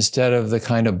instead of the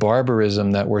kind of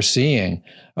barbarism that we're seeing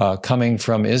coming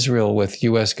from Israel with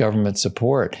U.S. government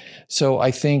support. So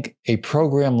I think a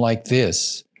program like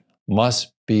this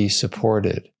must be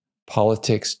supported.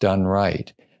 Politics done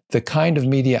right. The kind of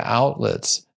media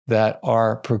outlets that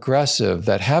are progressive,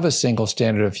 that have a single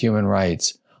standard of human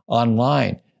rights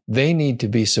online, they need to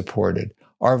be supported.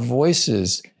 Our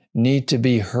voices need to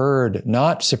be heard,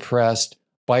 not suppressed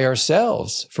by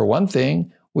ourselves. For one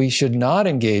thing, we should not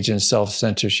engage in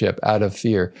self-censorship out of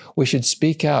fear. We should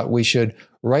speak out. We should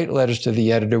write letters to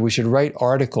the editor. We should write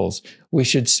articles. We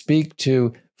should speak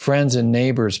to friends and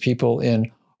neighbors, people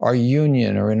in our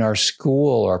union or in our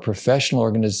school or our professional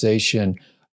organization,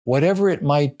 whatever it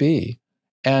might be,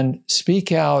 and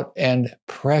speak out and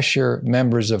pressure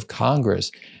members of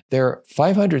Congress. There are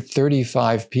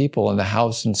 535 people in the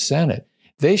House and Senate.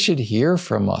 They should hear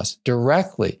from us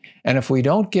directly. And if we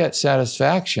don't get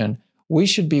satisfaction, we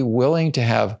should be willing to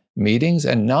have meetings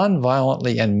and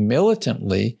nonviolently and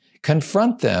militantly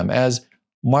confront them. As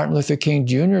Martin Luther King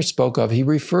Jr. spoke of, he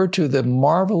referred to the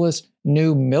marvelous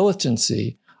new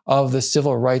militancy of the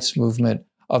civil rights movement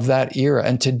of that era.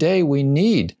 And today we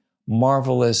need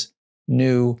marvelous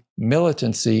new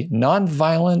militancy,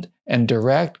 nonviolent and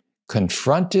direct,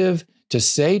 confrontive, to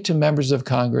say to members of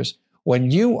Congress,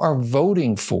 when you are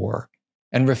voting for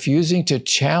and refusing to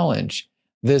challenge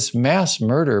this mass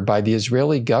murder by the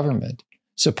Israeli government,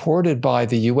 supported by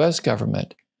the US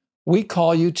government, we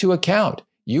call you to account.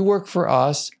 You work for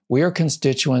us. We are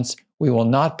constituents. We will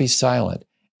not be silent.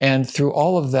 And through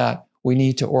all of that, we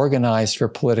need to organize for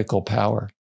political power.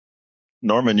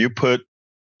 Norman, you put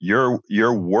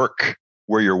your work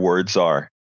where your words are.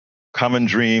 Common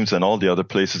Dreams and all the other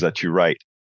places that you write.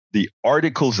 The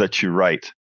articles that you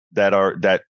write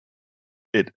that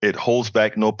it holds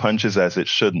back no punches, as it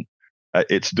shouldn't.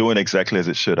 It's doing exactly as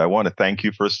it should. I want to thank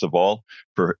you, first of all,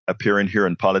 for appearing here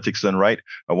in Politics Done Right.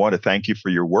 I want to thank you for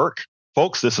your work.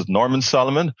 Folks, this is Norman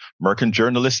Solomon, American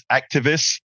journalist,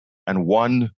 activist, and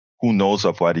one who knows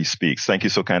of what he speaks. Thank you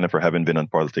so kindly for having been on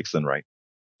Politics Done Right.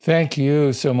 Thank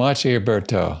you so much,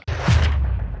 Alberto.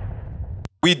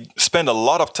 We spend a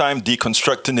lot of time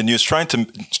deconstructing the news, trying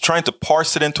to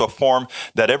parse it into a form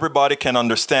that everybody can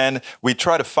understand. We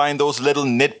try to find those little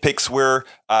nitpicks where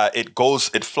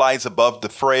it flies above the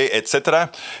fray,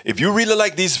 etc. If you really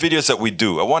like these videos that we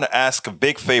do, I want to ask a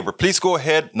big favor. Please go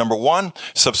ahead. Number one,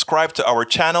 subscribe to our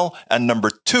channel. And number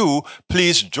two,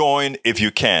 please join if you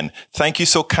can. Thank you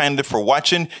so kindly for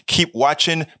watching. Keep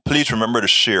watching. Please remember to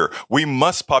share. We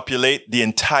must populate the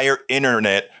entire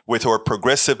internet with our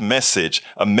progressive message,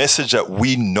 a message that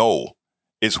we know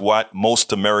is what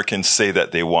most Americans say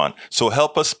that they want. So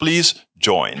help us, please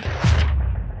join.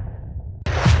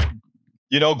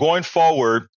 Going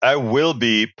forward, I will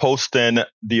be posting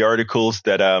the articles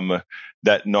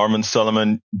that Norman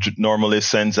Solomon normally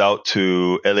sends out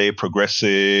to LA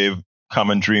Progressive,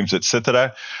 Common Dreams,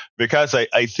 etc. Because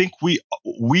I think we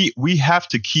have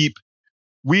to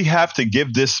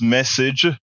give this message.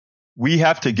 We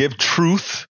have to give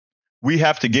truth. We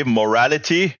have to give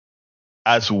morality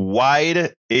as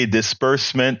wide a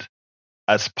disbursement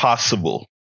as possible.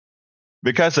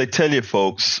 Because I tell you,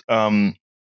 folks, I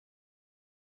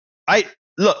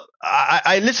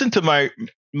listen to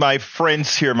my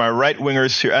friends here, my right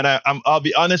wingers here, and I'll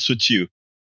be honest with you.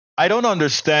 I don't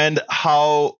understand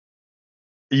how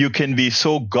you can be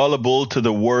so gullible to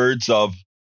the words of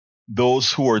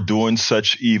those who are doing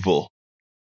such evil.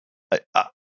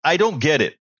 I don't get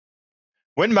it.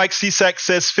 When Mike Cisak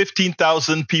says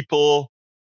 15,000 people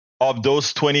of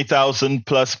those 20,000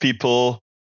 plus people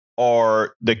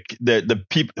are the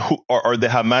people who are the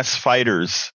Hamas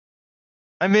fighters,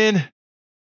 I mean,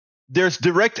 there's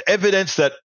direct evidence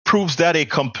that proves that a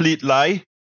complete lie.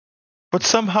 But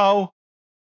somehow,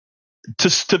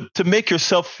 to make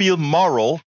yourself feel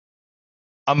moral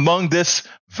among this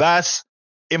vast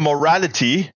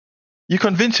immorality, You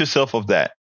convince yourself of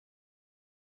that.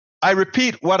 I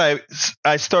repeat what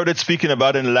I started speaking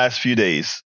about in the last few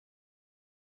days.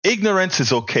 Ignorance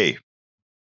is okay.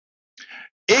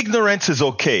 Ignorance is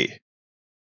okay.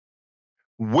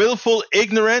 Willful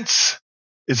ignorance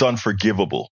is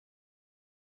unforgivable.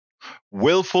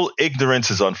 Willful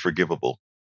ignorance is unforgivable.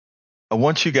 I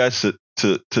want you guys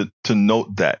to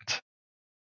note that.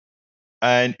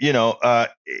 And,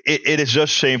 it is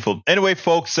just shameful. Anyway,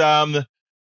 folks, you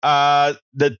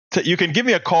can give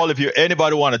me a call if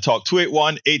anybody want to talk.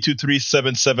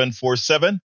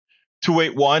 281-823-7747.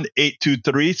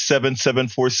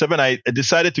 281-823-7747. I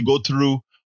decided to go through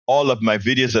all of my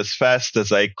videos as fast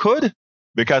as I could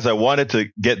because I wanted to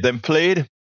get them played.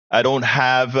 I don't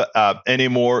have any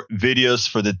more videos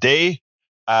for the day.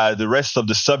 The rest of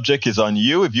the subject is on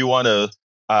you. If you want to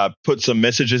put some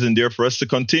messages in there for us to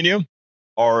continue,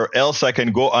 or else I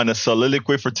can go on a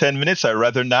soliloquy for 10 minutes. I'd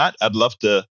rather not. I'd love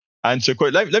to answer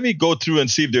questions. Let me go through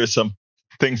and see if there's some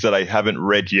things that I haven't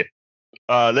read yet.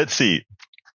 Let's see.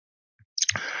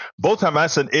 Both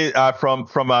Hamas and from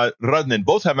Radnin,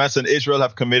 both Hamas and Israel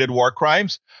have committed war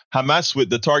crimes. Hamas with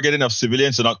the targeting of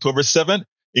civilians on October 7th,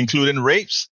 including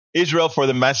rapes. Israel for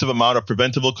the massive amount of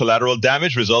preventable collateral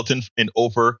damage resulting in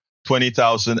over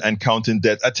 20,000 and counting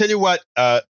deaths. I tell you what,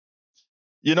 I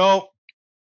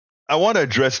want to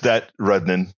address that,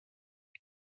 Radnin.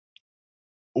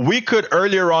 We could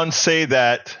earlier on say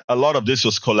that a lot of this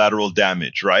was collateral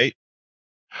damage, right?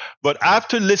 But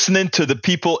after listening to the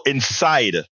people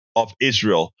inside of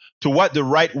Israel, to what the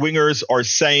right-wingers are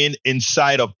saying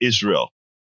inside of Israel,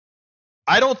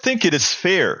 I don't think it is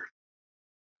fair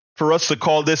for us to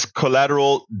call this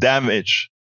collateral damage.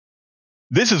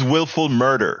 This is willful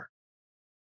murder.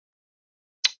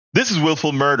 This is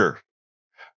willful murder.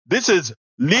 This is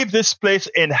leave this place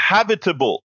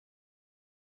inhabitable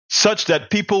such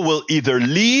that people will either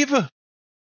leave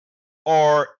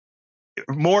or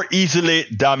more easily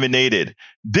dominated.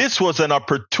 This was an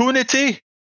opportunity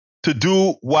to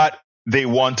do what they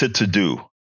wanted to do.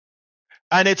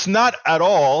 And it's not at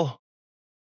all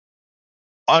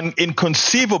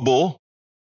inconceivable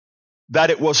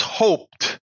that it was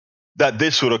hoped that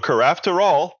this would occur. After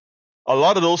all, a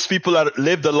lot of those people that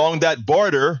lived along that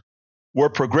border were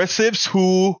progressives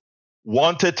who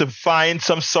wanted to find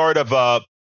some sort of a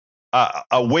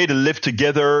way to live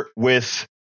together with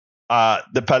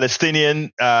the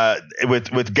Palestinian,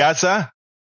 with Gaza.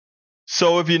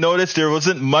 So if you notice, there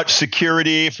wasn't much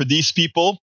security for these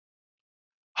people.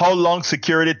 How long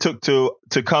security took to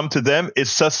come to them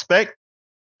is suspect.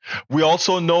 We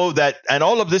also know that, and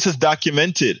all of this is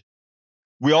documented,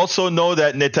 we also know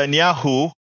that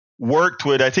Netanyahu worked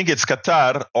with, I think it's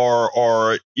Qatar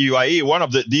or UAE, one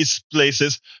of these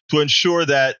places, to ensure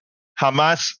that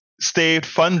Hamas stayed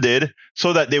funded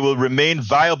so that they will remain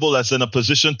viable as an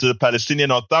opposition to the Palestinian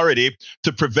Authority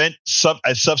to prevent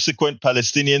a subsequent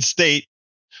Palestinian state.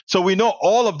 So we know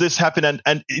all of this happened,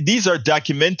 and these are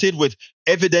documented with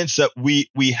evidence that we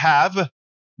have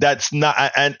that's not,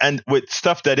 and with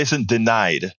stuff that isn't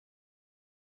denied.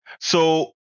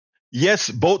 So yes,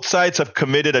 both sides have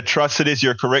committed atrocities.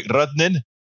 You're correct, Radnin.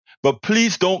 But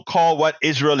please don't call what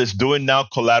Israel is doing now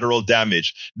collateral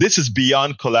damage. This is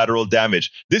beyond collateral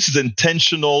damage. This is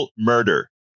intentional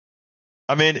murder.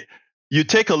 I mean, you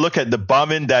take a look at the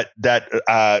bombing that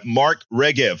Mark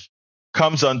Regev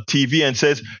comes on TV and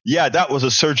says, yeah, that was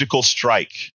a surgical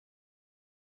strike.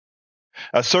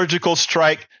 A surgical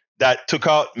strike that took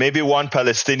out maybe one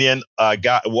Palestinian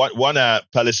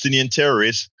Palestinian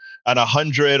terrorist and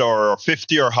 100 or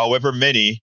 50 or however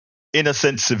many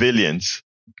innocent civilians.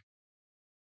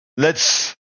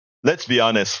 Let's be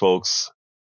honest, folks.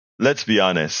 Let's be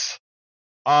honest.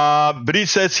 But he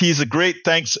says he's a great,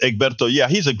 thanks, Egberto. Yeah,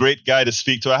 he's a great guy to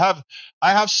speak to.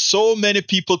 I have so many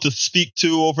people to speak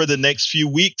to over the next few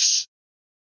weeks,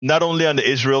 not only on the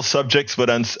Israel subjects, but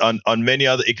on many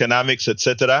other economics,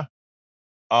 etc.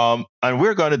 And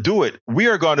we're going to do it. We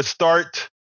are going to start.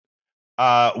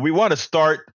 We want to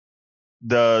start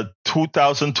the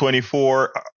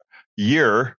 2024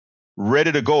 year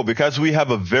ready to go because we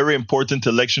have a very important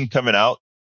election coming out.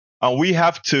 And we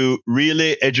have to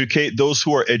really educate those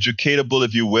who are educatable,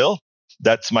 if you will.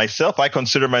 That's myself. I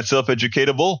consider myself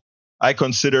educatable. I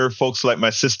consider folks like my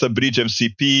sister, Bridge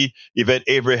MCP, Yvette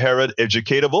Avery Herod,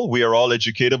 educatable. We are all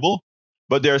educatable.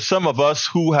 But there are some of us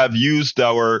who have used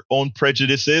our own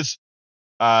prejudices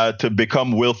to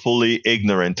become willfully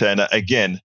ignorant. And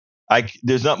again,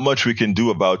 there's not much we can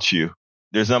do about you.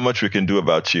 There's not much we can do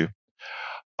about you.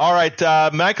 All right.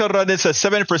 Michael Radin says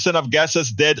 7% of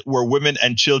Gaza's dead were women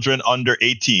and children under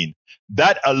 18.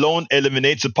 That alone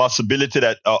eliminates the possibility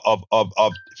that of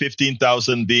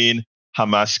 15,000 being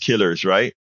Hamas killers,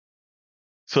 right?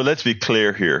 So let's be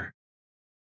clear here.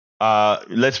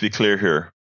 Let's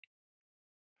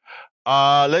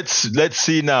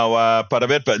see now.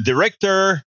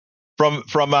 Director from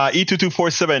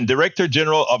E2247, Director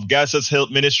General of Gaza's Health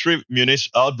Ministry, Munish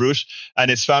Al-Brush, and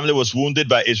his family was wounded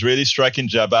by Israeli strike in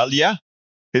Jabalia.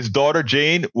 His daughter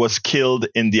Jane was killed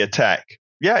in the attack.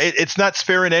 Yeah, it's not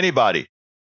sparing anybody.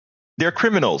 They're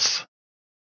criminals.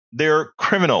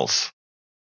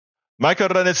 Michael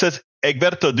Ranez says,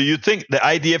 Egberto, do you think the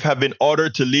IDF have been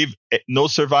ordered to leave no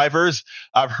survivors?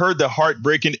 I've heard the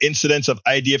heartbreaking incidents of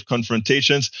IDF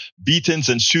confrontations, beatings,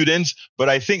 and shootings, but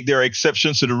I think there are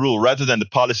exceptions to the rule rather than the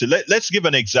policy. Let's give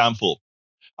an example.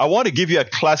 I want to give you a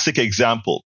classic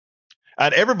example.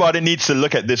 And everybody needs to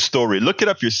look at this story. Look it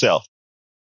up yourself.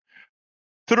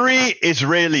 3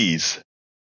 Israelis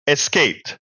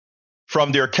escaped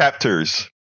from their captors.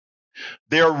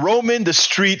 They are roaming the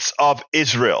streets of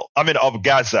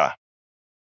Gaza.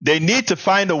 They need to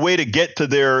find a way to get to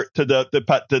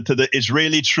the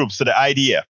Israeli troops, to the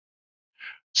IDF.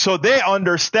 So they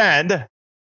understand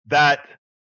that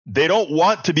they don't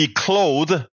want to be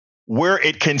clothed where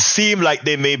it can seem like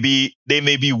they may be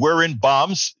wearing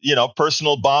bombs,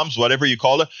 personal bombs, whatever you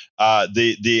call it.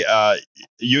 The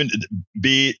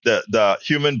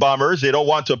human bombers. They don't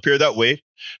want to appear that way.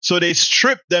 So they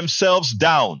strip themselves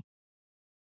down.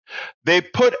 They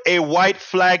put a white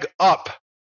flag up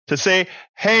to say,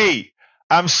 hey,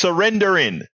 I'm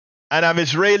surrendering and I'm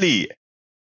Israeli.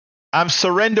 I'm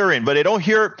surrendering. But they don't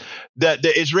hear that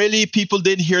the Israeli people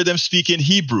didn't hear them speak in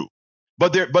Hebrew.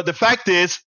 But the fact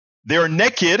is they're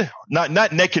naked,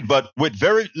 not naked, but with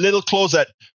very little clothes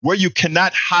where you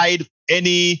cannot hide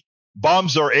any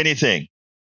bombs or anything.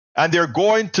 And they're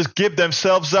going to give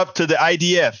themselves up to the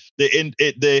IDF,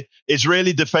 the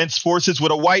Israeli Defense Forces,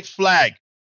 with a white flag.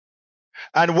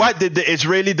 And what did the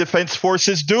Israeli Defense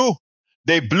Forces do?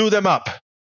 They blew them up.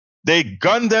 They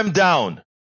gunned them down.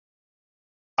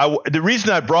 The reason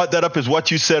I brought that up is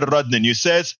what you said, Rodnan. You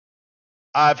said,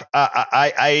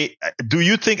 do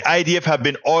you think IDF have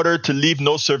been ordered to leave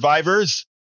no survivors?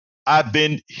 I've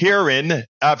heard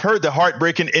the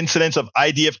heartbreaking incidents of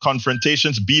IDF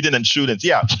confrontations, beating and shootings.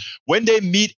 Yeah, when they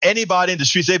meet anybody in the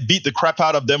streets, they beat the crap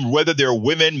out of them, whether they're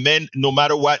women, men, no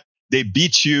matter what, they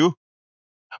beat you.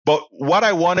 But what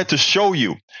I wanted to show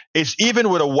you is even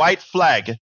with a white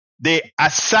flag, they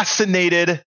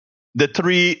assassinated the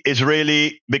 3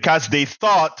 Israeli because they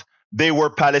thought they were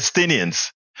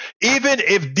Palestinians. Even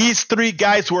if these 3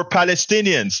 guys were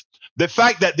Palestinians, the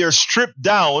fact that they're stripped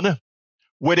down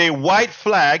with a white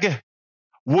flag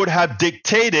would have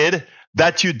dictated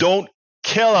that you don't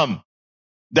kill them,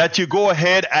 that you go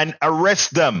ahead and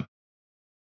arrest them.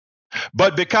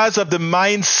 But because of the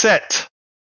mindset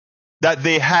that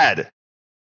they had,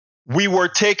 we were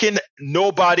taking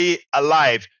nobody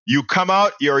alive. You come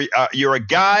out, you're a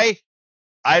guy.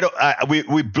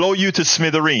 We blow you to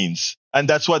smithereens, and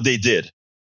that's what they did.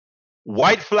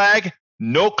 White flag,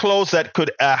 no clothes that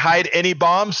could hide any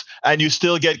bombs, and you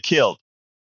still get killed.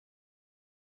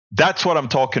 That's what I'm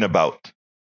talking about.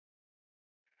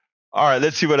 All right,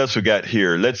 let's see what else we got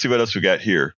here.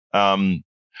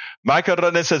 Michael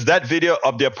Ranez says that video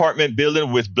of the apartment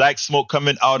building with black smoke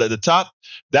coming out at the top,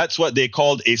 that's what they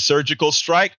called a surgical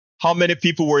strike. How many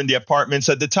people were in the apartments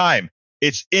at the time?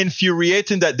 It's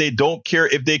infuriating that they don't care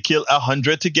if they kill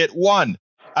 100 to get 1.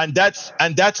 And that's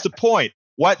the point.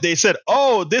 What they said,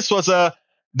 this was a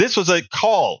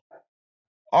call.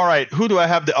 All right, who do I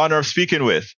have the honor of speaking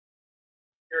with?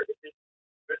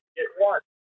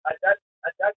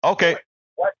 Okay.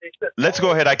 Let's go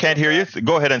ahead. I can't hear you.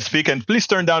 Go ahead and speak, and please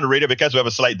turn down the radio because we have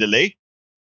a slight delay.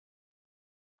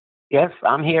 Yes,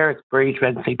 I'm here. It's Breach,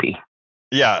 Red CP.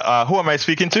 Yeah. Who am I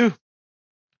speaking to?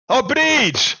 Oh,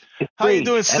 Breach. How you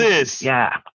doing, sis?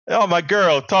 Yeah. Oh, my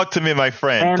girl. Talk to me, my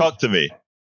friend. Talk to me.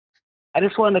 I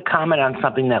just wanted to comment on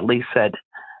something that Lee said.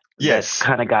 Yes. That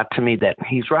kind of got to me that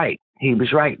he's right. He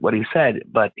was right what he said,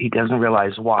 but he doesn't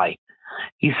realize why.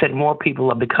 He said more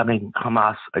people are becoming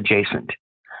Hamas adjacent,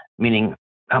 meaning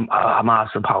Hamas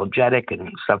apologetic and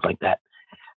stuff like that.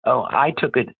 Oh, I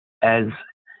took it as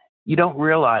you don't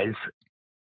realize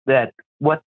that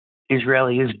what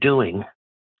Israeli is doing,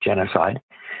 genocide,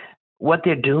 what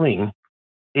they're doing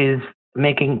is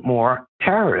making more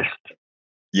terrorists.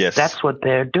 Yes. That's what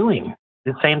they're doing.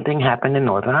 The same thing happened in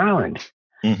Northern Ireland.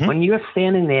 Mm-hmm. When you're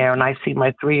standing there and I see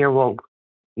my 3-year-old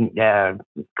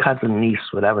cousin, niece,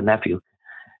 whatever, nephew,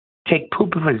 take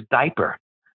poop of his diaper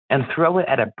and throw it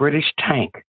at a British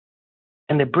tank.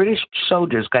 And the British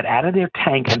soldiers got out of their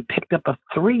tank and picked up a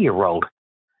 3-year-old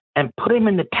and put him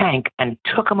in the tank and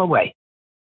took him away.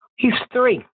 He's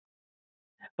 3.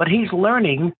 But he's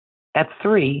learning at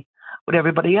 3 what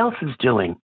everybody else is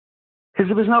doing. Because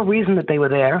there was no reason that they were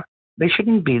there. They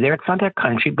shouldn't be there. It's not their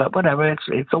country, but whatever.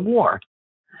 It's a war.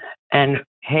 And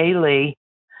Haley,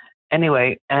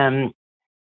 anyway,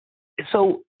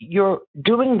 so you're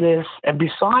doing this, and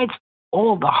besides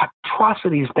all the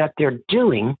atrocities that they're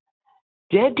doing,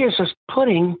 they're just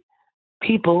putting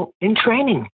people in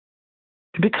training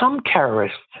to become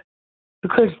terrorists,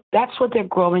 because that's what they're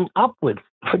growing up with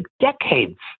for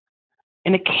decades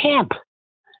in a camp.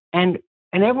 And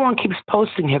everyone keeps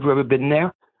posting, have you ever been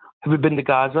there? Have you been to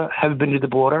Gaza? Have you been to the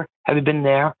border? Have you been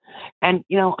there? And,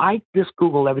 I just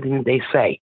Google everything that they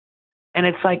say. And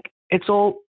it's like, it's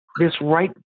all this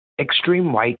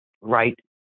extreme right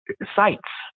sites.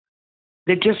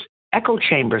 They're just echo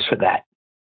chambers for that.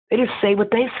 They just say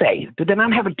what they say. Do they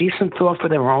not have a decent thought for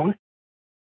their own?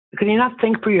 Can you not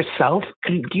think for yourself?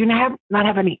 Do you not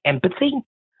have any empathy?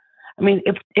 I mean,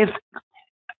 if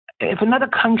another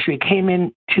country came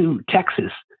into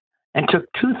Texas and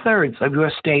took 2/3 of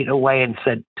your state away and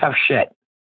said, tough shit,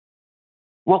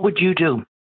 what would you do?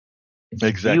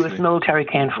 Exactly. The U.S. military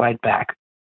can't fight back.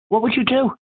 What would you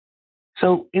do?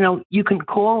 So, you can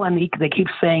call, and they keep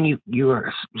saying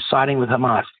you're siding with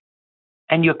Hamas.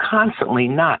 And you're constantly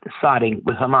not siding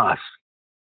with Hamas.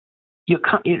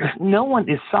 No one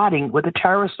is siding with a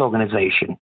terrorist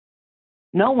organization.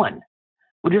 No one.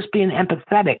 We're just being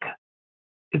empathetic.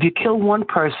 If you kill one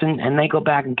person and they go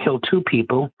back and kill 2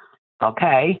 people,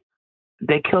 okay.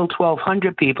 They killed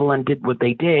 1,200 people and did what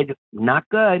they did. Not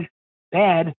good.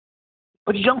 Bad.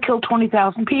 But you don't kill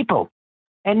 20,000 people.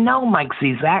 And no, Mike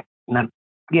Zizak.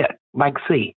 Mike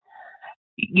C.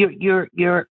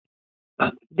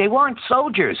 They weren't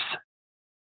soldiers.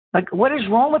 Like, what is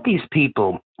wrong with these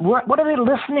people? What are they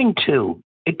listening to?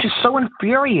 It's just so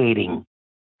infuriating.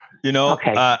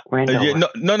 Okay, no.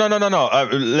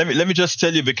 Let me just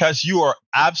tell you, because you are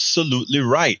absolutely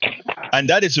right, and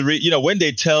that is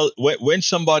when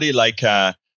somebody like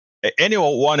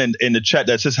anyone in the chat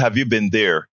that says, "Have you been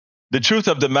there?" The truth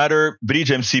of the matter, Bridge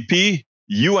MCP,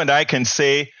 you and I can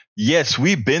say, yes,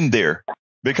 we've been there,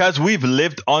 because we've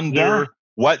lived under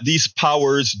what these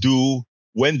powers do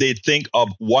when they think of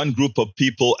one group of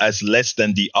people as less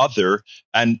than the other,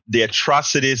 and the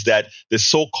atrocities that the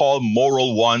so-called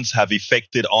moral ones have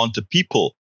effected onto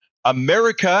people.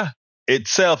 America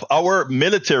itself, our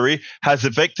military, has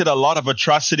effected a lot of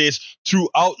atrocities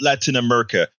throughout Latin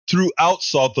America, throughout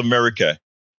South America.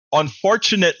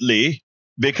 Unfortunately,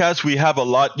 because we have a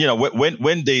lot,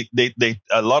 when they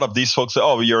a lot of these folks say,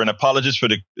 "Oh, you're an apologist for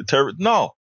the terror."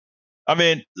 No. I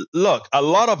mean, look, a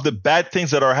lot of the bad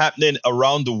things that are happening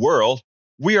around the world,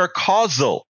 we are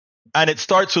causal. And it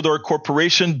starts with our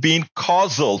corporation being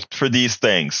causal for these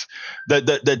things.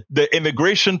 The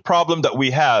immigration problem that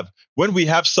we have, when we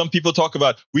have some people talk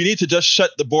about, we need to just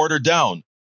shut the border down.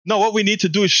 No, what we need to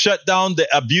do is shut down the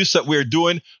abuse that we're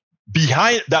doing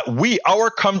our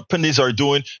companies are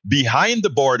doing behind the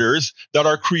borders, that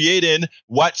are creating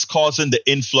what's causing the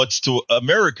influx to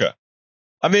America.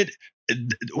 I mean,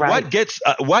 what gets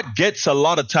a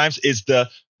lot of times is the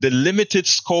limited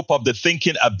scope of the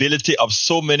thinking ability of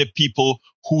so many people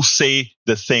who say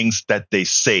the things that they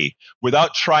say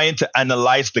without trying to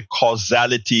analyze the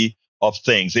causality of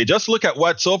things. They just look at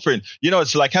what's offering.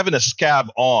 It's like having a scab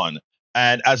on,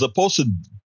 and as opposed to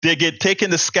taking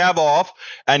the scab off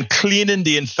and cleaning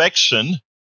the infection,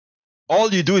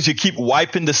 all you do is you keep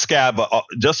wiping the scab,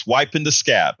 just wiping the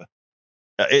scab.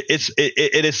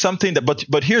 It is something that,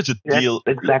 but here's the deal.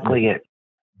 That's exactly it.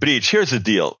 Breach, here's the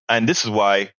deal. And this is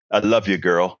why I love you,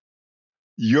 girl.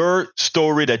 Your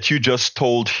story that you just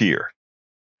told here,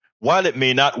 while it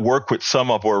may not work with some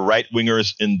of our right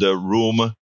wingers in the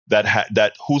room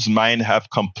that whose mind have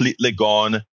completely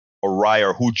gone awry,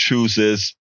 or who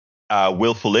chooses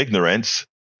willful ignorance,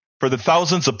 for the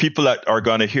thousands of people that are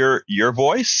going to hear your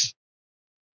voice,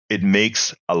 it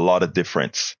makes a lot of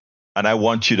difference. And I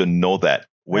want you to know that.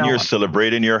 When you're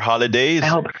celebrating your holidays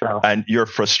and your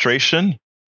frustration,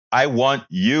 I want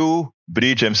you,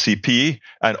 Bridge MCP,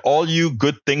 and all you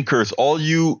good thinkers, all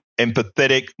you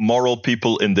empathetic, moral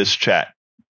people in this chat,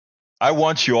 I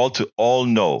want you all to all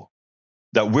know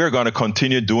that we're going to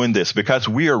continue doing this, because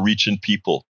we are reaching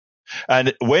people.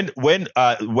 And when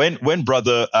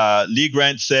Brother Lee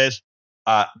Grant says,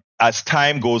 as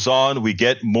time goes on, we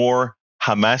get more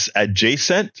Hamas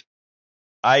adjacent,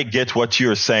 I get what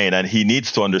you're saying, and he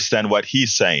needs to understand what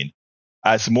he's saying.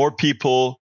 As more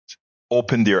people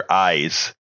open their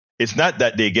eyes, it's not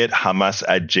that they get Hamas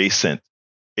adjacent,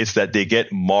 it's that they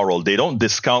get moral. They don't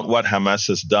discount what Hamas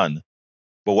has done,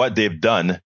 but what they've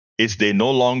done is they no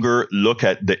longer look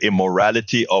at the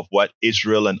immorality of what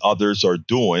Israel and others are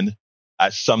doing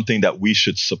as something that we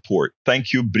should support.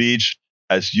 Thank you, Bridge,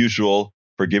 as usual,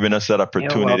 for giving us that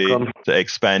opportunity to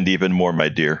expand even more, my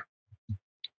dear.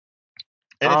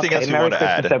 Anything else you want to add?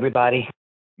 Merry Christmas, everybody.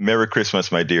 Merry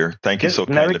Christmas, my dear. Thank you so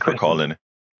kindly for calling.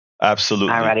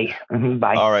 Absolutely. Alrighty.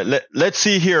 Bye. All right. Let's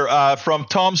see here from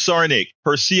Tom Sarnik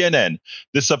per CNN.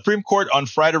 The Supreme Court on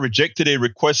Friday rejected a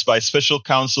request by Special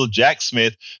Counsel Jack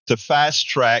Smith to fast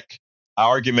track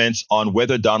arguments on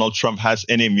whether Donald Trump has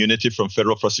any immunity from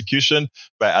federal prosecution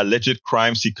by alleged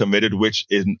crimes he committed which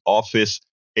in office,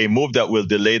 a move that will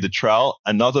delay the trial,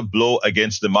 another blow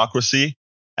against democracy.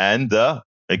 And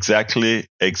exactly.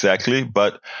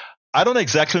 But I don't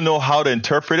exactly know how to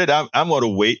interpret it. I'm going to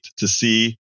wait to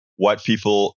see what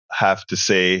people have to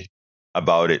say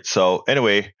about it. So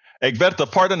anyway,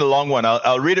 Egberto, pardon the long one.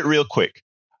 I'll read it real quick.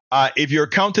 If you're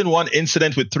counting one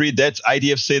incident with 3 deaths,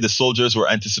 IDF say the soldiers were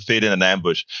anticipating an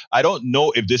ambush. I don't know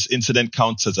if this incident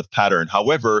counts as a pattern.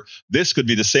 However, this could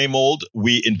be the same old,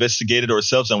 we investigated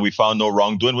ourselves and we found no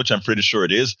wrongdoing, which I'm pretty sure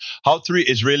it is. How 3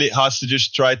 Israeli hostages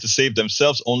tried to save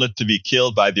themselves only to be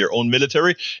killed by their own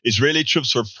military. Israeli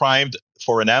troops were primed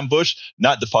for an ambush,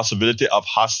 not the possibility of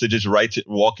hostages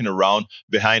walking around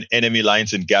behind enemy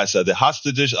lines in Gaza. The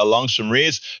hostages along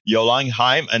Shamriz, Yolang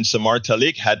Haim, and Samar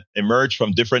Talik had emerged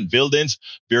from different buildings,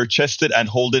 bare-chested and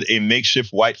holding a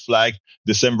makeshift white flag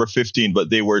December 15,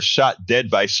 but they were shot dead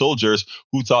by soldiers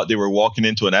who thought they were walking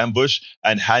into an ambush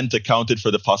and hadn't accounted for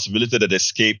the possibility that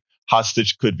escape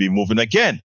hostage could be moving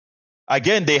again.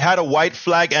 Again, they had a white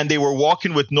flag and they were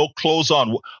walking with no clothes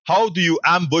on. How do you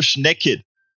ambush naked?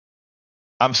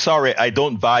 I'm sorry, I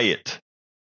don't buy it.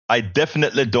 I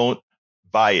definitely don't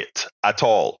buy it at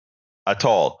all. At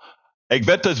all.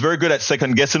 Egberto is very good at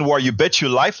second guessing war. You bet your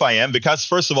life I am, because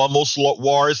first of all, most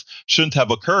wars shouldn't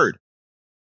have occurred.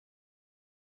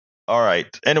 All right.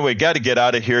 Anyway, got to get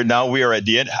out of here. Now we are at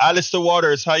the end. Alistair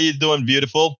Waters, how you doing,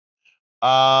 beautiful?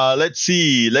 Let's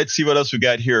see what else we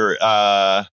got here.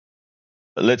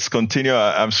 Let's continue.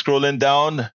 I'm scrolling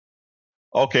down.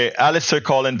 Okay, Alistair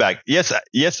calling back. Yes,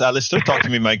 Alistair, talk to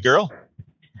me, my girl.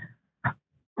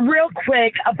 Real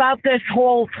quick about this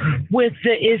whole with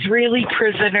the Israeli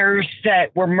prisoners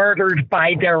that were murdered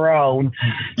by their own.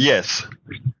 Yes.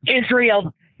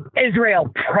 Israel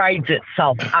prides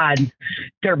itself on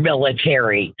their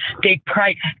military. They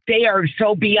are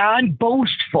so beyond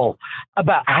boastful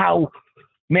about how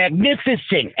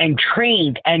magnificent and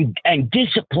trained and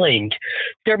disciplined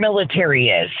their military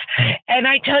is. And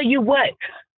I tell you what,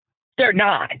 they're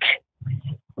not.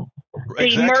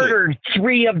 They murdered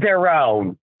 3 of their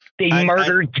own.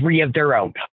 Murdered 3 of their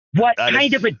own. What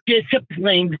kind of a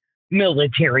disciplined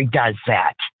military does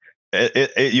that?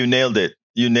 You nailed it.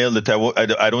 You nailed it.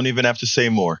 I don't even have to say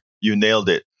more. You nailed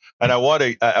it. And I want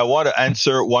to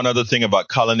answer one other thing about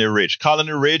Colony Ridge.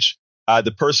 Colony Ridge,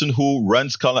 the person who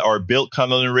runs built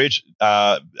Colony Ridge,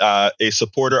 a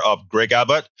supporter of Greg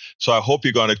Abbott. So I hope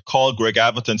you're going to call Greg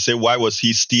Abbott and say, why was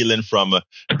he stealing from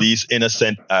these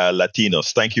innocent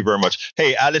Latinos? Thank you very much.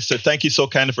 Hey, Alistair, thank you so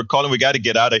kindly for calling. We got to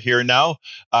get out of here now.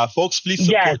 Folks, please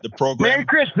support the program. Merry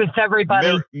Christmas,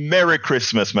 everybody. Merry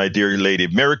Christmas, my dear lady.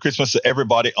 Merry Christmas to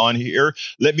everybody on here.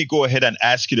 Let me go ahead and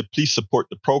ask you to please support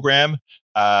the program.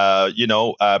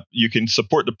 You can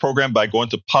support the program by going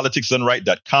to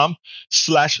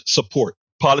politicsdoneright.com/support.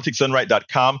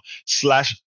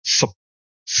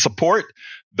 politicsdoneright.com/support.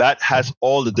 That has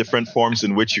all the different forms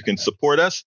in which you can support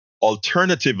us.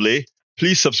 Alternatively,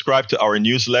 please subscribe to our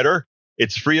newsletter.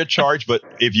 It's free of charge, but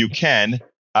if you can,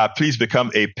 please become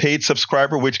a paid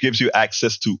subscriber, which gives you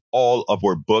access to all of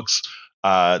our books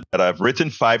that I've written,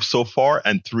 5 so far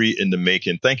and 3 in the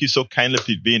making. Thank you so kindly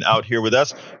for being out here with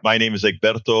us. My name is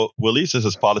Egberto Willis. This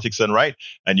is Politics Done Right.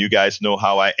 And you guys know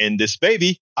how I end this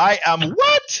baby. I am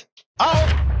what?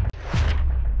 Out.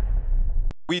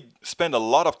 We spend a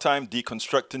lot of time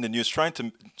deconstructing the news, trying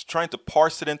to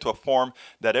parse it into a form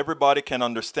that everybody can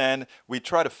understand. We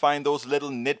try to find those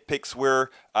little nitpicks where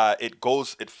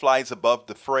it flies above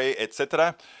the fray,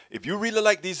 etc. If you really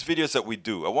like these videos that we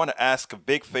do, I want to ask a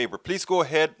big favor. Please go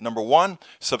ahead. Number 1,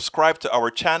 subscribe to our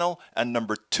channel. And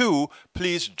number 2,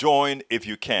 please join if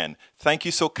you can. Thank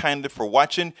you so kindly for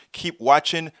watching. Keep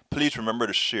watching. Please remember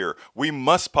to share. We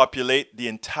must populate the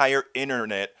entire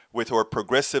internet with our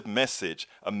progressive message,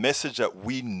 a message that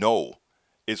we know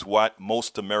is what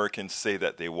most Americans say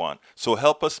that they want. So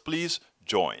help us, please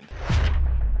join.